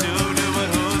supposed to do, but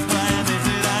whose plan is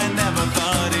it? I never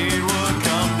thought it would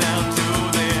come down to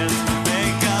this.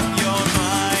 Make up your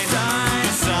mind,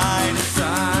 side to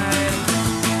side.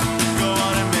 Go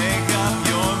on and make up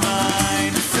your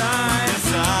mind, side to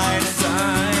side.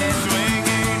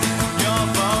 Swinging your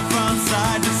bow from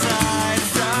side to side,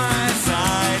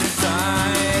 side to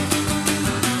side.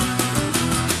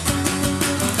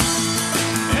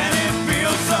 And it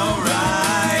feels so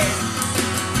right.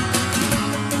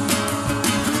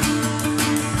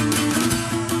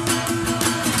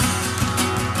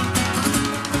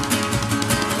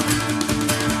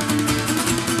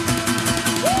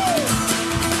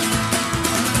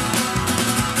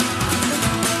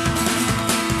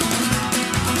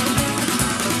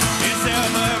 Is there a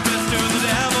purpose to the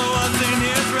devil? What's in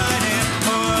his right hand?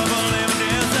 Horrible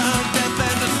images of death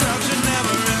and destruction,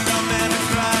 never end up and it's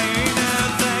crying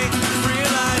as they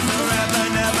realize the wrath. I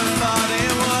never thought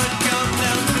it would come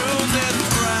down to this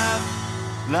breath.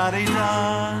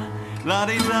 La-di-da,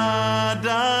 la-di-da,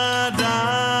 da-da,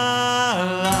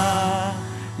 la.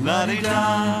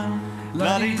 La-di-da,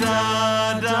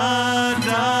 la-di-da,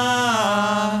 da-da.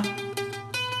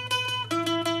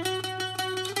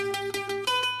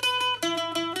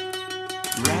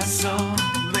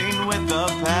 Wrestling with the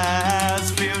past,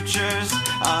 futures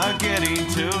are getting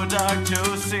too dark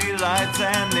to see lights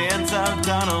and the ends of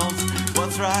tunnels.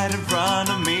 What's right in front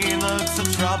of me looks a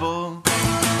trouble.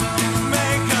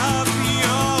 Make up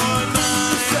your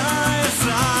mind, side,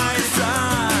 side,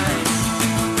 side,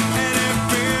 and it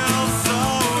feels so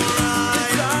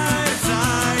right, side,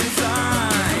 side,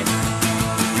 side.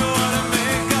 You wanna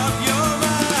make up your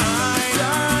mind,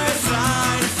 side,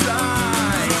 side,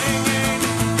 side, swinging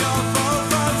your boat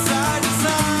from side to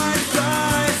side,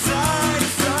 side, side,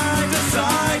 side to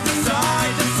side, to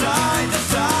side, to side, to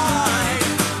side.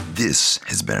 This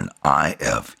has been an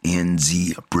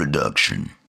IFNZ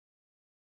production.